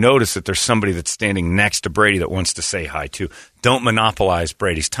Brady, notice that there's somebody that's standing next to Brady that wants to say hi too. Don't monopolize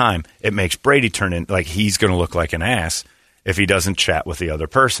Brady's time. It makes Brady turn in like he's going to look like an ass if he doesn't chat with the other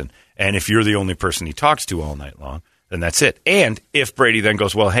person. And if you're the only person he talks to all night long, then that's it. And if Brady then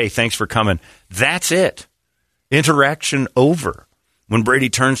goes, well, hey, thanks for coming, that's it. Interaction over. When Brady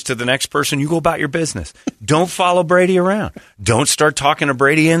turns to the next person, you go about your business. Don't follow Brady around. Don't start talking to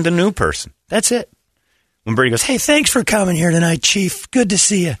Brady and the new person. That's it. When Brady goes, hey, thanks for coming here tonight, Chief. Good to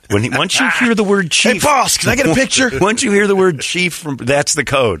see you. Once you hear the word Chief. Hey, boss, can I get a picture? Once you hear the word Chief, that's the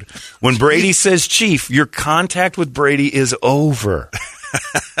code. When Brady says Chief, your contact with Brady is over.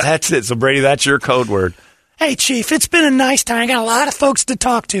 That's it. So, Brady, that's your code word. Hey, Chief, it's been a nice time. I got a lot of folks to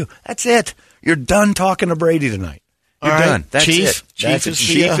talk to. That's it. You're done talking to Brady tonight. You're done. That's Chief, it.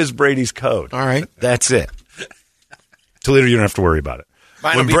 Chief is Brady's code. All right. That's it. Toledo, you don't have to worry about it.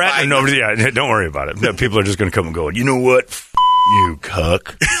 When Brett, nobody, don't worry about it. No, people are just going to come and go, you know what? You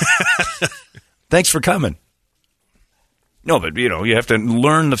cuck. Thanks for coming. No, but, you have to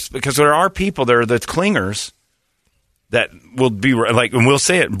learn because there are people there that clingers that will be like, and we'll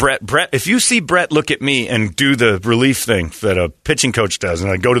say it, Brett, if you see Brett look at me and do the relief thing that a pitching coach does, and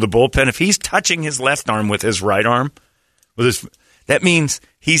I go to the bullpen, if he's touching his left arm with his right arm, that means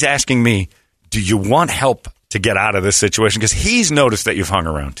he's asking me, do you want help to get out of this situation? Because he's noticed that you've hung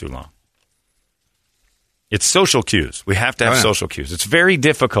around too long. It's social cues. We have to have social cues. It's very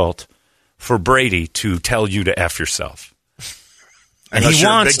difficult for Brady to tell you to F yourself. And he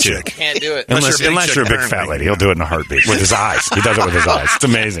wants to. Can't do it. Unless you're a big fat lady. He'll do it in a heartbeat with his eyes. He does it with his eyes. It's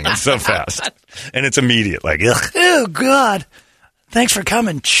amazing. It's so fast. And it's immediate. Like, oh, God. Thanks for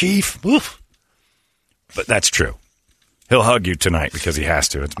coming, Chief. Oof. But that's true. He'll hug you tonight because he has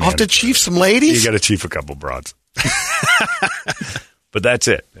to. I'll have to chief some ladies? You got to chief a couple broads. But that's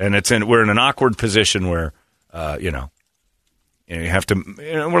it. And we're in an awkward position where, you have to,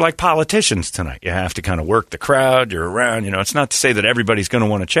 we're like politicians tonight. You have to kind of work the crowd. You're around, it's not to say that everybody's going to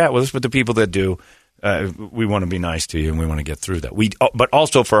want to chat with us, but the people that do, we want to be nice to you and we want to get through that. But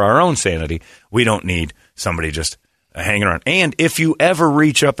also for our own sanity, we don't need somebody just hanging around. And if you ever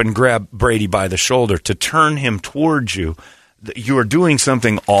reach up and grab Brady by the shoulder to turn him towards you, you are doing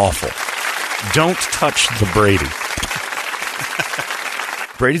something awful. Don't touch the Brady.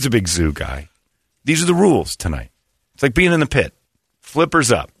 Brady's a big zoo guy. These are the rules tonight. It's like being in the pit.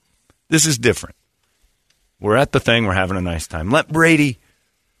 Flippers up. This is different. We're at the thing. We're having a nice time. Let Brady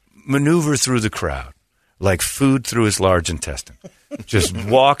maneuver through the crowd like food through his large intestine. Just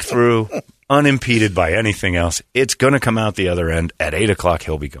walk through unimpeded by anything else. It's going to come out the other end. At 8 o'clock,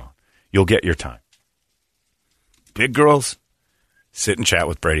 he'll be gone. You'll get your time. Big girls, sit and chat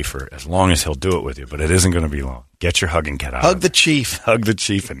with Brady for as long as he'll do it with you, but it isn't going to be long. Get your hug and get out Hug of the it. Chief. Hug the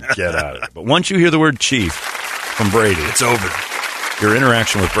Chief and get out of it. But once you hear the word Chief from Brady, it's over. Your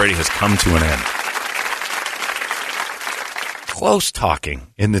interaction with Brady has come to an end. Close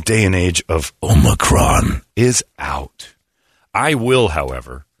talking in the day and age of Omicron is out. I will,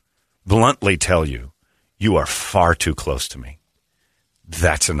 however, bluntly tell you, you are far too close to me.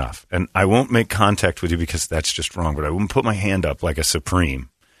 That's enough. And I won't make contact with you because that's just wrong, but I won't put my hand up like a Supreme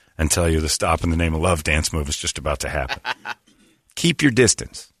and tell you the stop in the name of love dance move is just about to happen. Keep your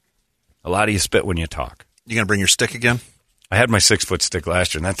distance. A lot of you spit when you talk. You going to bring your stick again? I had my 6-foot stick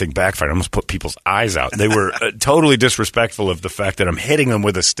last year, and that thing backfired. I almost put people's eyes out. They were totally disrespectful of the fact that I'm hitting them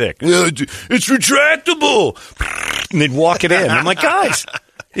with a stick. It's retractable. And they'd walk it in. I'm like, guys,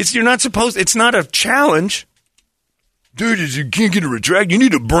 you're not supposed. It's not a challenge. Dude, you can't get a retract. You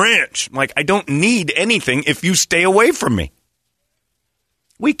need a branch. I'm like, I don't need anything if you stay away from me.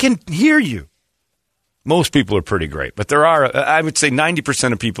 We can hear you. Most people are pretty great, but there are, I would say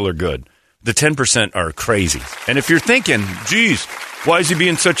 90% of people are good. The 10% are crazy. And if you're thinking, geez, why is he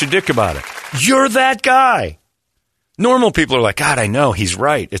being such a dick about it? You're that guy. Normal people are like, God, I know, he's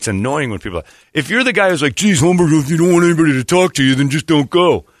right. It's annoying when people are, if you're the guy who's like, geez, Holmberg, if you don't want anybody to talk to you, then just don't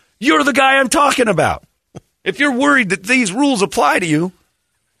go. You're the guy I'm talking about. If you're worried that these rules apply to you,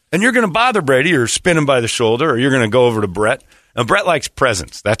 and you're going to bother Brady or spin him by the shoulder, or you're going to go over to Brett. Now, Brett likes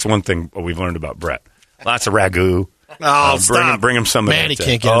presents. That's one thing we've learned about Brett. Lots of ragu. Oh, bring him some of Man, that. he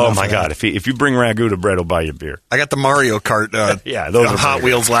can't get oh, enough my of God. that. If you bring ragu to Brett, he'll buy you beer. I got the Mario Kart Yeah, those are Hot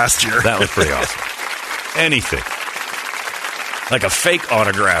pretty Wheels last year. That was pretty awesome. Anything. Like a fake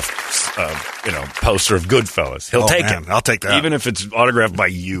autograph, poster of Goodfellas. He'll take it. I'll take that. Even if it's autographed by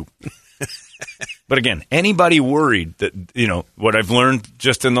you. But again, anybody worried that, what I've learned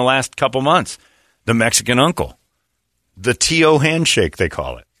just in the last couple months, the Mexican uncle, the T.O. handshake, they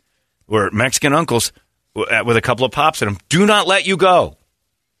call it, where Mexican uncles, with a couple of pops in them, do not let you go.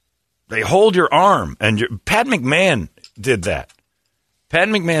 They hold your arm. And Pat McMahon did that. Pat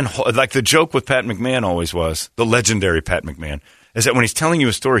McMahon, like the joke with Pat McMahon always was, the legendary Pat McMahon, is that when he's telling you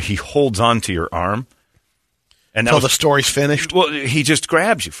a story, he holds on to your arm. Until the story's finished? Well, he just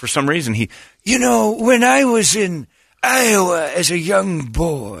grabs you for some reason. When I was in Iowa as a young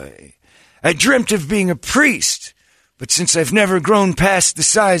boy, I dreamt of being a priest. But since I've never grown past the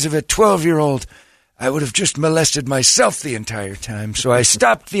size of a 12-year-old, I would have just molested myself the entire time. So I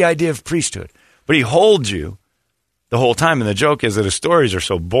stopped the idea of priesthood. But he holds you the whole time. And the joke is that his stories are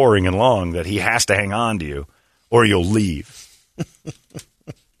so boring and long that he has to hang on to you or you'll leave.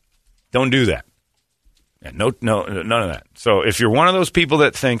 Don't do that. Yeah, no, none of that. So if you're one of those people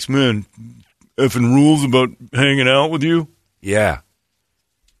that thinks, man, effing rules about hanging out with you, yeah.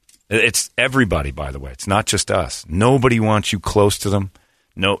 It's everybody, by the way. It's not just us. Nobody wants you close to them.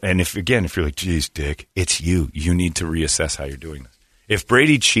 No, and if you're like, geez, Dick, it's you. You need to reassess how you're doing this. If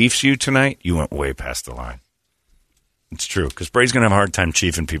Brady chiefs you tonight, you went way past the line. It's true, because Brady's going to have a hard time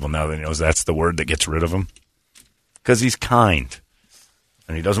chiefing people now that he knows that's the word that gets rid of him. Because he's kind.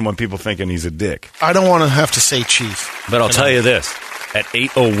 And he doesn't want people thinking he's a dick. I don't want to have to say chief. But I'll tell you this. At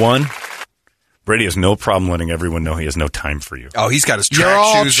 8:01, Brady has no problem letting everyone know he has no time for you. Oh, he's got his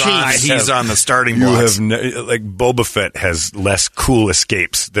track shoes on. He's on the starting blocks. Like Boba Fett has less cool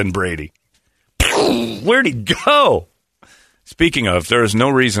escapes than Brady. Where'd he go? Speaking of, there is no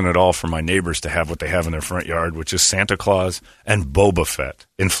reason at all for my neighbors to have what they have in their front yard, which is Santa Claus and Boba Fett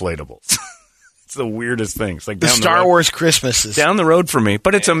inflatables. It's the weirdest thing. It's like the Star Wars Christmas is down the road for me,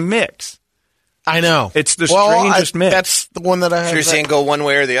 but it's a mix. I know. It's the strangest mix. That's the one that I have. So you're saying go one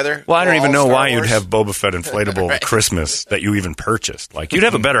way or the other? Well, I don't even know why you'd have Boba Fett inflatable right. Christmas that you even purchased. Like, you'd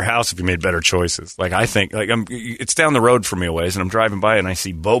have a better house if you made better choices. Like, I think, it's down the road for me a ways, and I'm driving by and I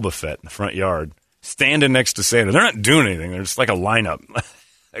see Boba Fett in the front yard standing next to Santa. They're not doing anything. They're just like a lineup.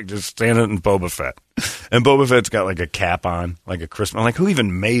 Like, just standing in Boba Fett. And Boba Fett's got like a cap on, like a Christmas. I'm like, who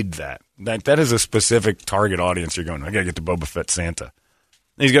even made that? That is a specific target audience. You're going, I got to get to Boba Fett Santa.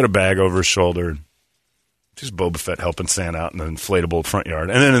 And he's got a bag over his shoulder. Just Boba Fett helping Santa out in the inflatable front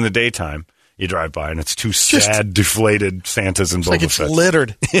yard. And then in the daytime, you drive by and it's two sad, deflated Santas and Boba Fett. It's like it's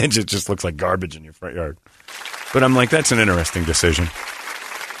littered. It just looks like garbage in your front yard. But I'm like, that's an interesting decision.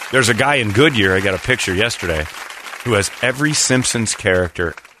 There's a guy in Goodyear, I got a picture yesterday, who has every Simpsons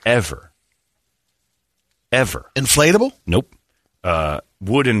character ever. Inflatable? Nope.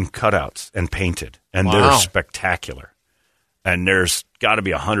 Wooden cutouts and painted. And they're spectacular. And there's got to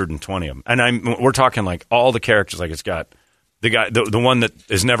be 120 of them. And we're talking like all the characters. Like it's got the guy, the one that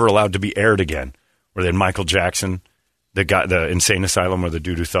is never allowed to be aired again, where they had Michael Jackson, the guy, the insane asylum where the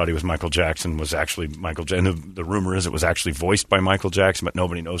dude who thought he was Michael Jackson was actually Michael Jackson. And the rumor is it was actually voiced by Michael Jackson, but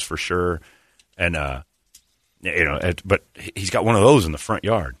nobody knows for sure. And, but he's got one of those in the front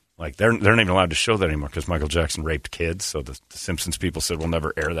yard. Like they're not even allowed to show that anymore because Michael Jackson raped kids. So the Simpsons people said we'll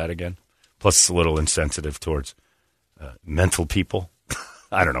never air that again. Plus, it's a little insensitive towards mental people.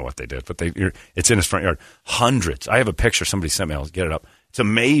 I don't know what they did, but it's in his front yard. Hundreds. I have a picture somebody sent me. I'll get it up. It's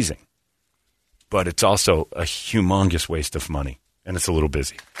amazing, but it's also a humongous waste of money, and it's a little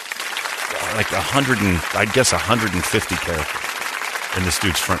busy. Like 150 characters in this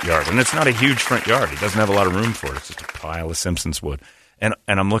dude's front yard, and it's not a huge front yard. He doesn't have a lot of room for it. It's just a pile of Simpsons wood. And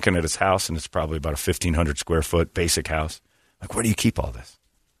I'm looking at his house, and it's probably about a 1,500 square foot basic house. Like, where do you keep all this?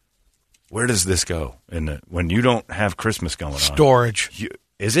 Where does this go? When you don't have Christmas going on? Storage.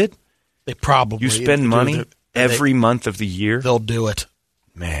 Is it? They probably. You spend money every month of the year? They'll do it.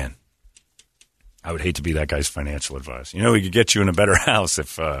 Man, I would hate to be that guy's financial advisor. You know, we could get you in a better house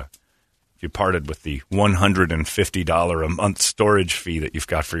if you parted with the $150 a month storage fee that you've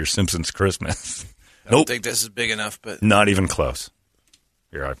got for your Simpsons Christmas. I don't think this is big enough, but not even close.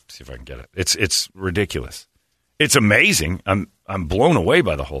 Here, I'll see if I can get it. It's ridiculous. It's amazing. I'm blown away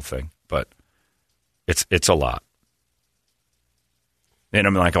by the whole thing, but it's a lot. And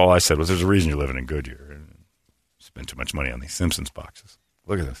I'm like, all I said was, there's a reason you're living in Goodyear. And spend too much money on these Simpsons boxes.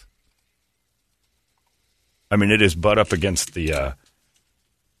 Look at this. I mean, it is butt up against the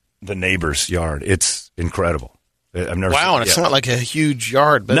neighbor's yard. It's incredible. I've never seen, and it's not like a huge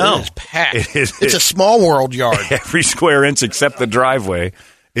yard, but no, it is packed. It's a small world yard. Every square inch except the driveway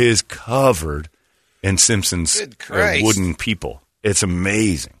is covered in Simpsons wooden people. It's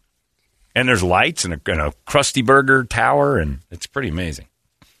amazing. And there's lights and a Krusty Burger tower, and it's pretty amazing.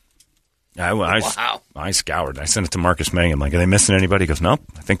 I scoured. I sent it to Marcus May. I'm like, are they missing anybody? He goes, nope.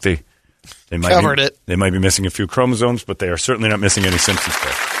 I think they might covered it. They might be missing a few chromosomes, but they are certainly not missing any Simpsons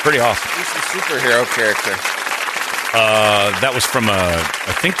stuff. Pretty awesome. He's a superhero character. That was from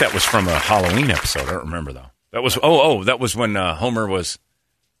I think that was from a Halloween episode. I don't remember though. That was that was when Homer was.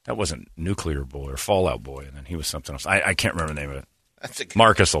 That wasn't Nuclear Boy or Fallout Boy, and then he was something else. I can't remember the name of it.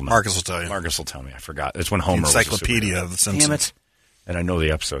 Marcus will know. Marcus will tell you. Marcus will tell me. I forgot. It's when Homer Encyclopedia was of the Simpsons. Damn it. And I know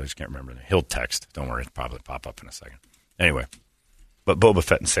the episode. I just can't remember. He'll text. Don't worry. It'll probably pop up in a second. Anyway. But Boba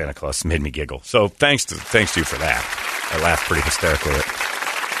Fett and Santa Claus made me giggle. So thanks to you for that. I laughed pretty hysterically.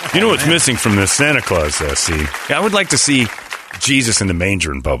 You know what's missing from this Santa Claus scene? I would like to see Jesus in the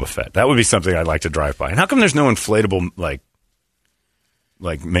manger in Boba Fett. That would be something I'd like to drive by. And how come there's no inflatable like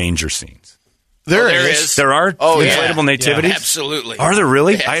manger scenes? There is. There are inflatable nativity? Yeah, absolutely. Are there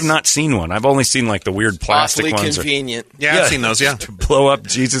really? Yes. I have not seen one. I've only seen like the weird plastic Awfully ones. Convenient. I've seen those, yeah. To blow up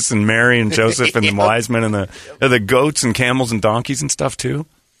Jesus and Mary and Joseph and the wise men and the goats and camels and donkeys and stuff too.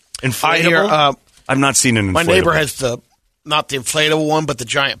 Inflatable? I hear, I've not seen an inflatable. My neighbor has not the inflatable one, but the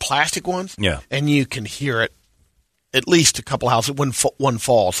giant plastic ones. Yeah. And you can hear it at least a couple houses when one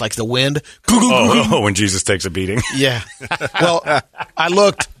falls, like the wind. When Jesus takes a beating. Yeah. Well, I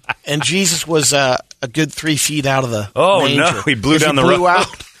looked, and Jesus was a good 3 feet out of the manger. No, he blew down the road.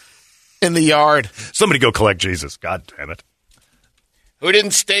 Out in the yard. Somebody go collect Jesus. God damn it. Who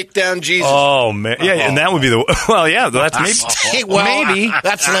didn't stake down Jesus? Oh, man. Yeah, and that would be the... Well, yeah, that's maybe... maybe.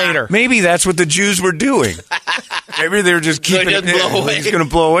 That's later. Maybe that's what the Jews were doing. Maybe they were just keeping it... He's going to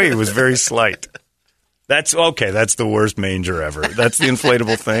blow away. It was very slight. That's okay. That's the worst manger ever. That's the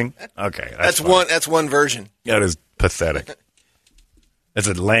inflatable thing? Okay. That's one version. That is pathetic. It's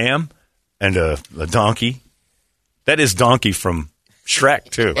a lamb and a donkey. That is Donkey from Shrek,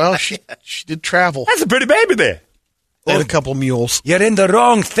 too. Well, she did travel. That's a pretty baby there. And a couple mules. You're in the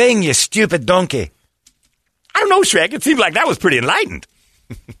wrong thing, you stupid donkey. I don't know, Shrek. It seems like that was pretty enlightened.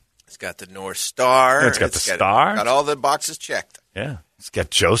 It's got the North Star. It's got the star. Got all the boxes checked. Yeah. It's got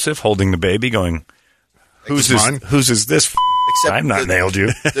Joseph holding the baby going, whose is this? Except I've not nailed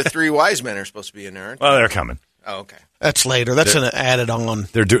you. The 3 wise men are supposed to be in there, aren't they? Well, they're coming. Oh, okay. That's later. That's an added on.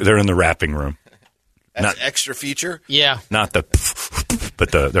 They're in the wrapping room. That's an extra feature? Yeah. Not the,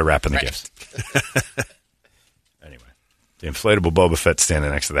 but they're wrapping the gifts. Anyway, the inflatable Boba Fett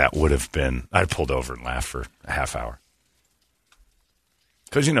standing next to that would have been, I'd pulled over and laughed for a half hour.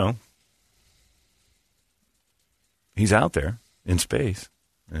 Because, he's out there in space.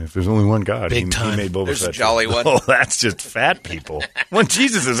 And if there's only one God, he made Boba There's Fett. a jolly one. Oh, that's just fat people. When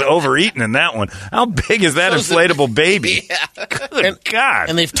Jesus is overeating in that one, how big is that inflatable baby? Yeah. Good God.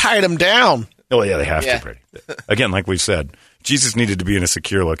 And they've tied him down. Oh, yeah, they have to, Brady. Again, like we said, Jesus needed to be in a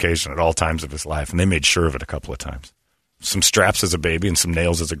secure location at all times of his life, and they made sure of it a couple of times. Some straps as a baby and some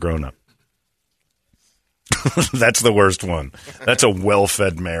nails as a grown-up. That's the worst one. That's a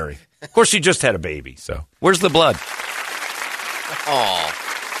well-fed Mary. Of course, she just had a baby, so. Where's the blood? Oh.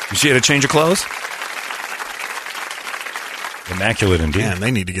 She had a change of clothes? Immaculate indeed. Man,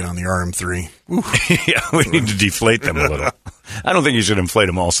 they need to get on the RM3. Yeah, we need to deflate them a little. I don't think you should inflate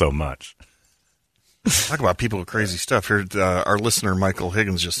them all so much. Talk about people with crazy stuff. Here, our listener, Michael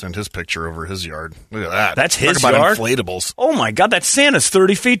Higgins, just sent his picture over his yard. Look at that. That's his Talk about yard? inflatables. Oh, my God, that Santa's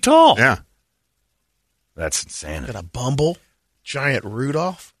 30 feet tall. Yeah. That's insanity. Got a Bumble, giant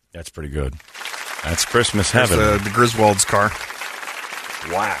Rudolph. That's pretty good. That's Christmas heaven. There's the Griswold's car.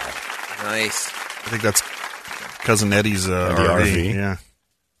 Wow. Nice. I think that's Cousin Eddie's RV. Yeah.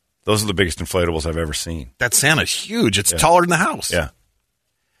 Those are the biggest inflatables I've ever seen. That Santa's huge. It's taller than the house. Yeah.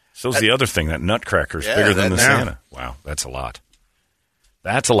 So's the other thing, that Nutcracker's bigger than the Santa. Wow, that's a lot.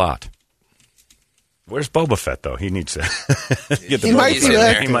 That's a lot. Where's Boba Fett, though? He needs to get the He might be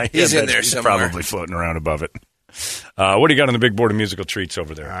there. He's in there He's somewhere. probably floating around above it. What do you got on the big board of musical treats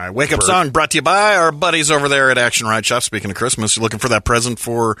over there? All right, Wake Up Song brought to you by our buddies over there at Action Ride Shop. Speaking of Christmas, you're looking for that present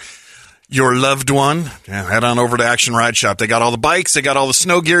for your loved one, head on over to Action Ride Shop. They got all the bikes, they got all the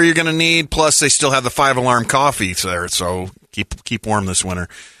snow gear you're going to need, plus they still have the 5-alarm coffee there, so keep warm this winter.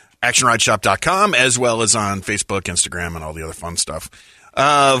 ActionRideShop.com, as well as on Facebook, Instagram, and all the other fun stuff.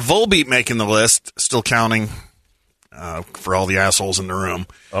 Volbeat making the list, still counting for all the assholes in the room.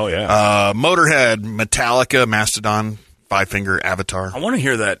 Oh, yeah. Motorhead, Metallica, Mastodon, Five Finger, Avatar. I want to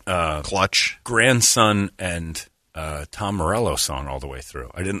hear that Clutch. Grandson and Tom Morello song all the way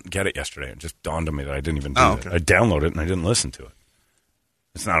through. I didn't get it yesterday. It just dawned on me that I didn't even do it. I downloaded it and I didn't listen to it.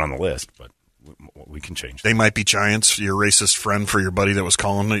 It's not on the list, but we can change that. They Might Be Giants, your racist friend for your buddy that was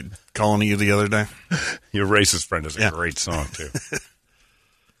calling you the other day. Your Racist Friend is a great song, too.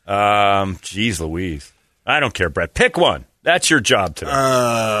 Geez Louise. I don't care, Brett. Pick one. That's your job today.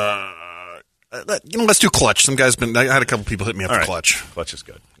 Let's do Clutch. I had a couple people hit me up for Clutch. Clutch is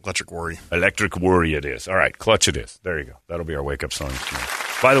good. Electric Worry. Electric Worry it is. All right, Clutch it is. There you go. That'll be our wake-up song.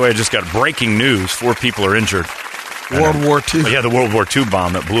 By the way, I just got breaking news. 4 people are injured. World War II. Yeah, the World War II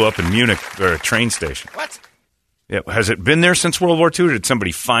bomb that blew up in Munich, or a train station. What? Yeah, has it been there since World War II, or did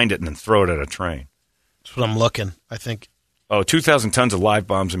somebody find it and then throw it at a train? That's what I'm looking, I think. 2,000 tons of live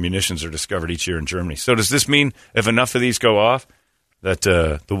bombs and munitions are discovered each year in Germany. So does this mean if enough of these go off that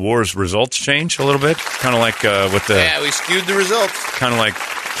the war's results change a little bit? Kind of like with the... Yeah, we skewed the results. Kind of like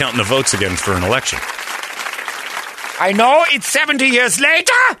counting the votes again for an election. I know it's 70 years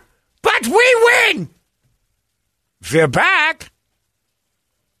later, but we win! We're back!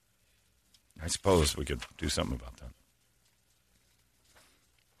 I suppose we could do something about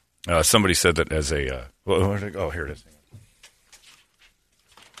that. Somebody said that as a... here it is.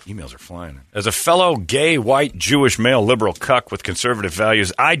 Emails are flying. As a fellow gay, white, Jewish, male, liberal cuck with conservative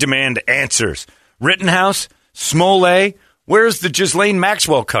values, I demand answers. Rittenhouse, Smollett, where's the Ghislaine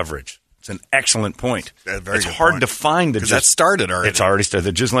Maxwell coverage? It's an excellent point. It's hard to find the... that started already. It's already started.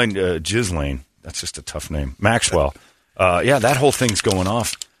 The Ghislaine, that's just a tough name. Maxwell. That whole thing's going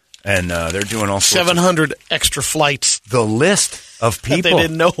off. And they're doing all sorts 700 extra flights. The list of people that they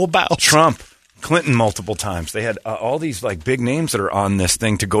didn't know about. Trump, Clinton multiple times. They had all these like big names that are on this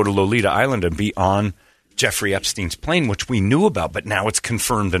thing to go to Lolita Island and be on Jeffrey Epstein's plane, which we knew about, but now it's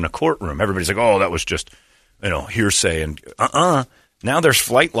confirmed in a courtroom. Everybody's like, oh, that was just, hearsay. And now there's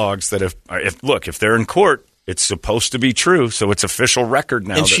flight logs that if they're in court, it's supposed to be true. So it's official record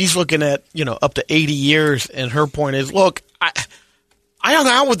now. And she's looking at, up to 80 years. And her point is, look, I hung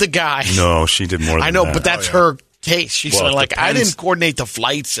out with the guy. No, she did more than that. I know, but that's her case. She's like, I didn't coordinate the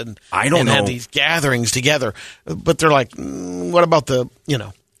flights and have these gatherings together. But they're like, what about the,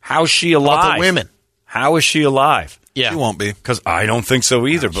 how's she alive? About the women. How is she alive? Yeah. She won't be. Because I don't think so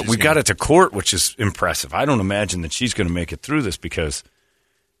either. But we got it to court, which is impressive. I don't imagine that she's going to make it through this because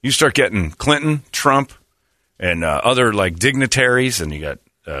you start getting Clinton, Trump, and other like dignitaries, and you got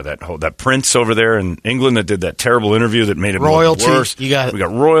that prince over there in England that did that terrible interview that made it royalty. Worse. We got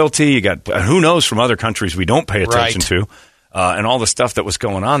royalty. You got who knows from other countries we don't pay attention to, and all the stuff that was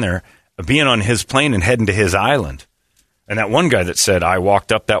going on there. Being on his plane and heading to his island, and that one guy that said I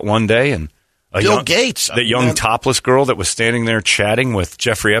walked up that one day and Bill Gates, the young topless girl that was standing there chatting with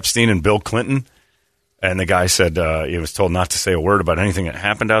Jeffrey Epstein and Bill Clinton, and the guy said he was told not to say a word about anything that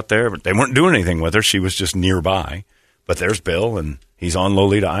happened out there, but they weren't doing anything with her. She was just nearby. But there's Bill, and he's on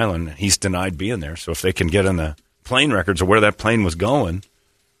Lolita Island. He's denied being there. So if they can get on the plane records of where that plane was going,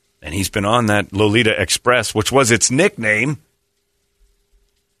 and he's been on that Lolita Express, which was its nickname.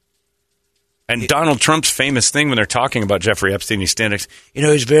 And Donald Trump's famous thing when they're talking about Jeffrey Epstein, he's standing next,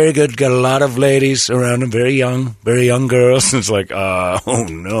 he's very good, got a lot of ladies around him, very young girls. And it's like, oh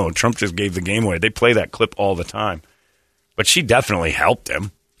no, Trump just gave the game away. They play that clip all the time. But she definitely helped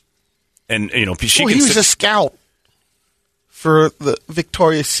him. And, he was a scout for the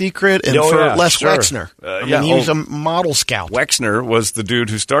Victoria's Secret and Les Wexner. He was a model scout. Wexner was the dude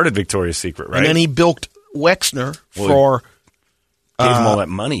who started Victoria's Secret, right? And then he bilked Wexner for... Gave him all that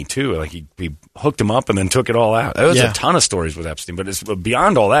money, too. Like, he hooked him up and then took it all out. There was a ton of stories with Epstein, but it's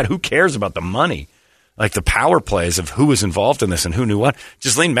beyond all that. Who cares about the money? Like, the power plays of who was involved in this and who knew what.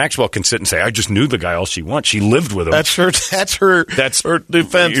 Ghislaine Maxwell can sit and say, I just knew the guy all she wants. She lived with him. That's her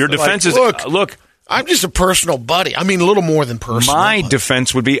defense. Your defense is, look, I'm just a personal buddy. I mean, a little more than personal. My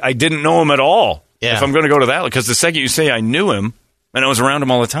defense would be I didn't know him at all. Yeah. If I'm going to go to that, because the second you say I knew him and I was around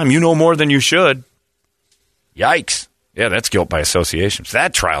him all the time, you know more than you should. Yikes. Yeah, that's guilt by association. So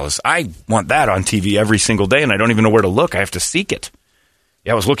that trial I want that on TV every single day, and I don't even know where to look. I have to seek it.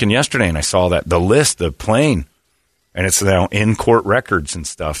 Yeah, I was looking yesterday, and I saw that, the list, the plane, and it's now in court records and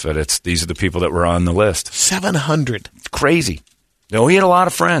stuff, that these are the people that were on the list. 700. It's crazy. He had a lot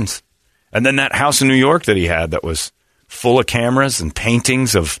of friends. And then that house in New York that he had that was full of cameras and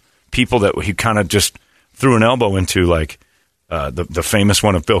paintings of people that he kind of just threw an elbow into, like the famous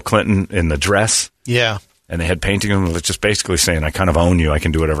one of Bill Clinton in the dress. Yeah. And they had painting of them just basically saying, I kind of own you. I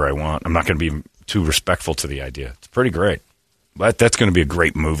can do whatever I want. I'm not going to be too respectful to the idea. It's pretty great. But that's going to be a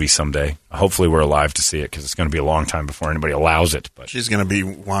great movie someday. Hopefully we're alive to see it because it's going to be a long time before anybody allows it. But she's going to be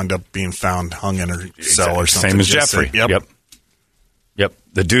wound up being found hung in her cell or something. Same as Jeffrey. Yep.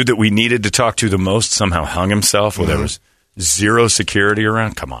 The dude that we needed to talk to the most somehow hung himself where there was zero security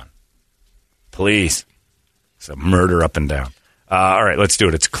around. Come on. Please. It's a murder up and down. All right, let's do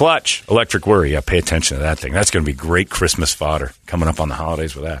it. It's Clutch, Electric Worry. Yeah, pay attention to that thing. That's going to be great Christmas fodder coming up on the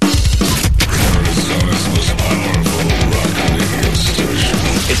holidays with that.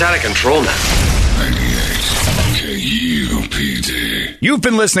 It's out of control now. 98 KUPD. You've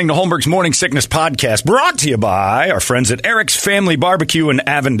been listening to Holmberg's Morning Sickness Podcast, brought to you by our friends at Eric's Family Barbecue in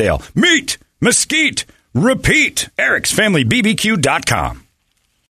Avondale. Meet, mesquite, repeat. Eric'sFamilyBBQ.com.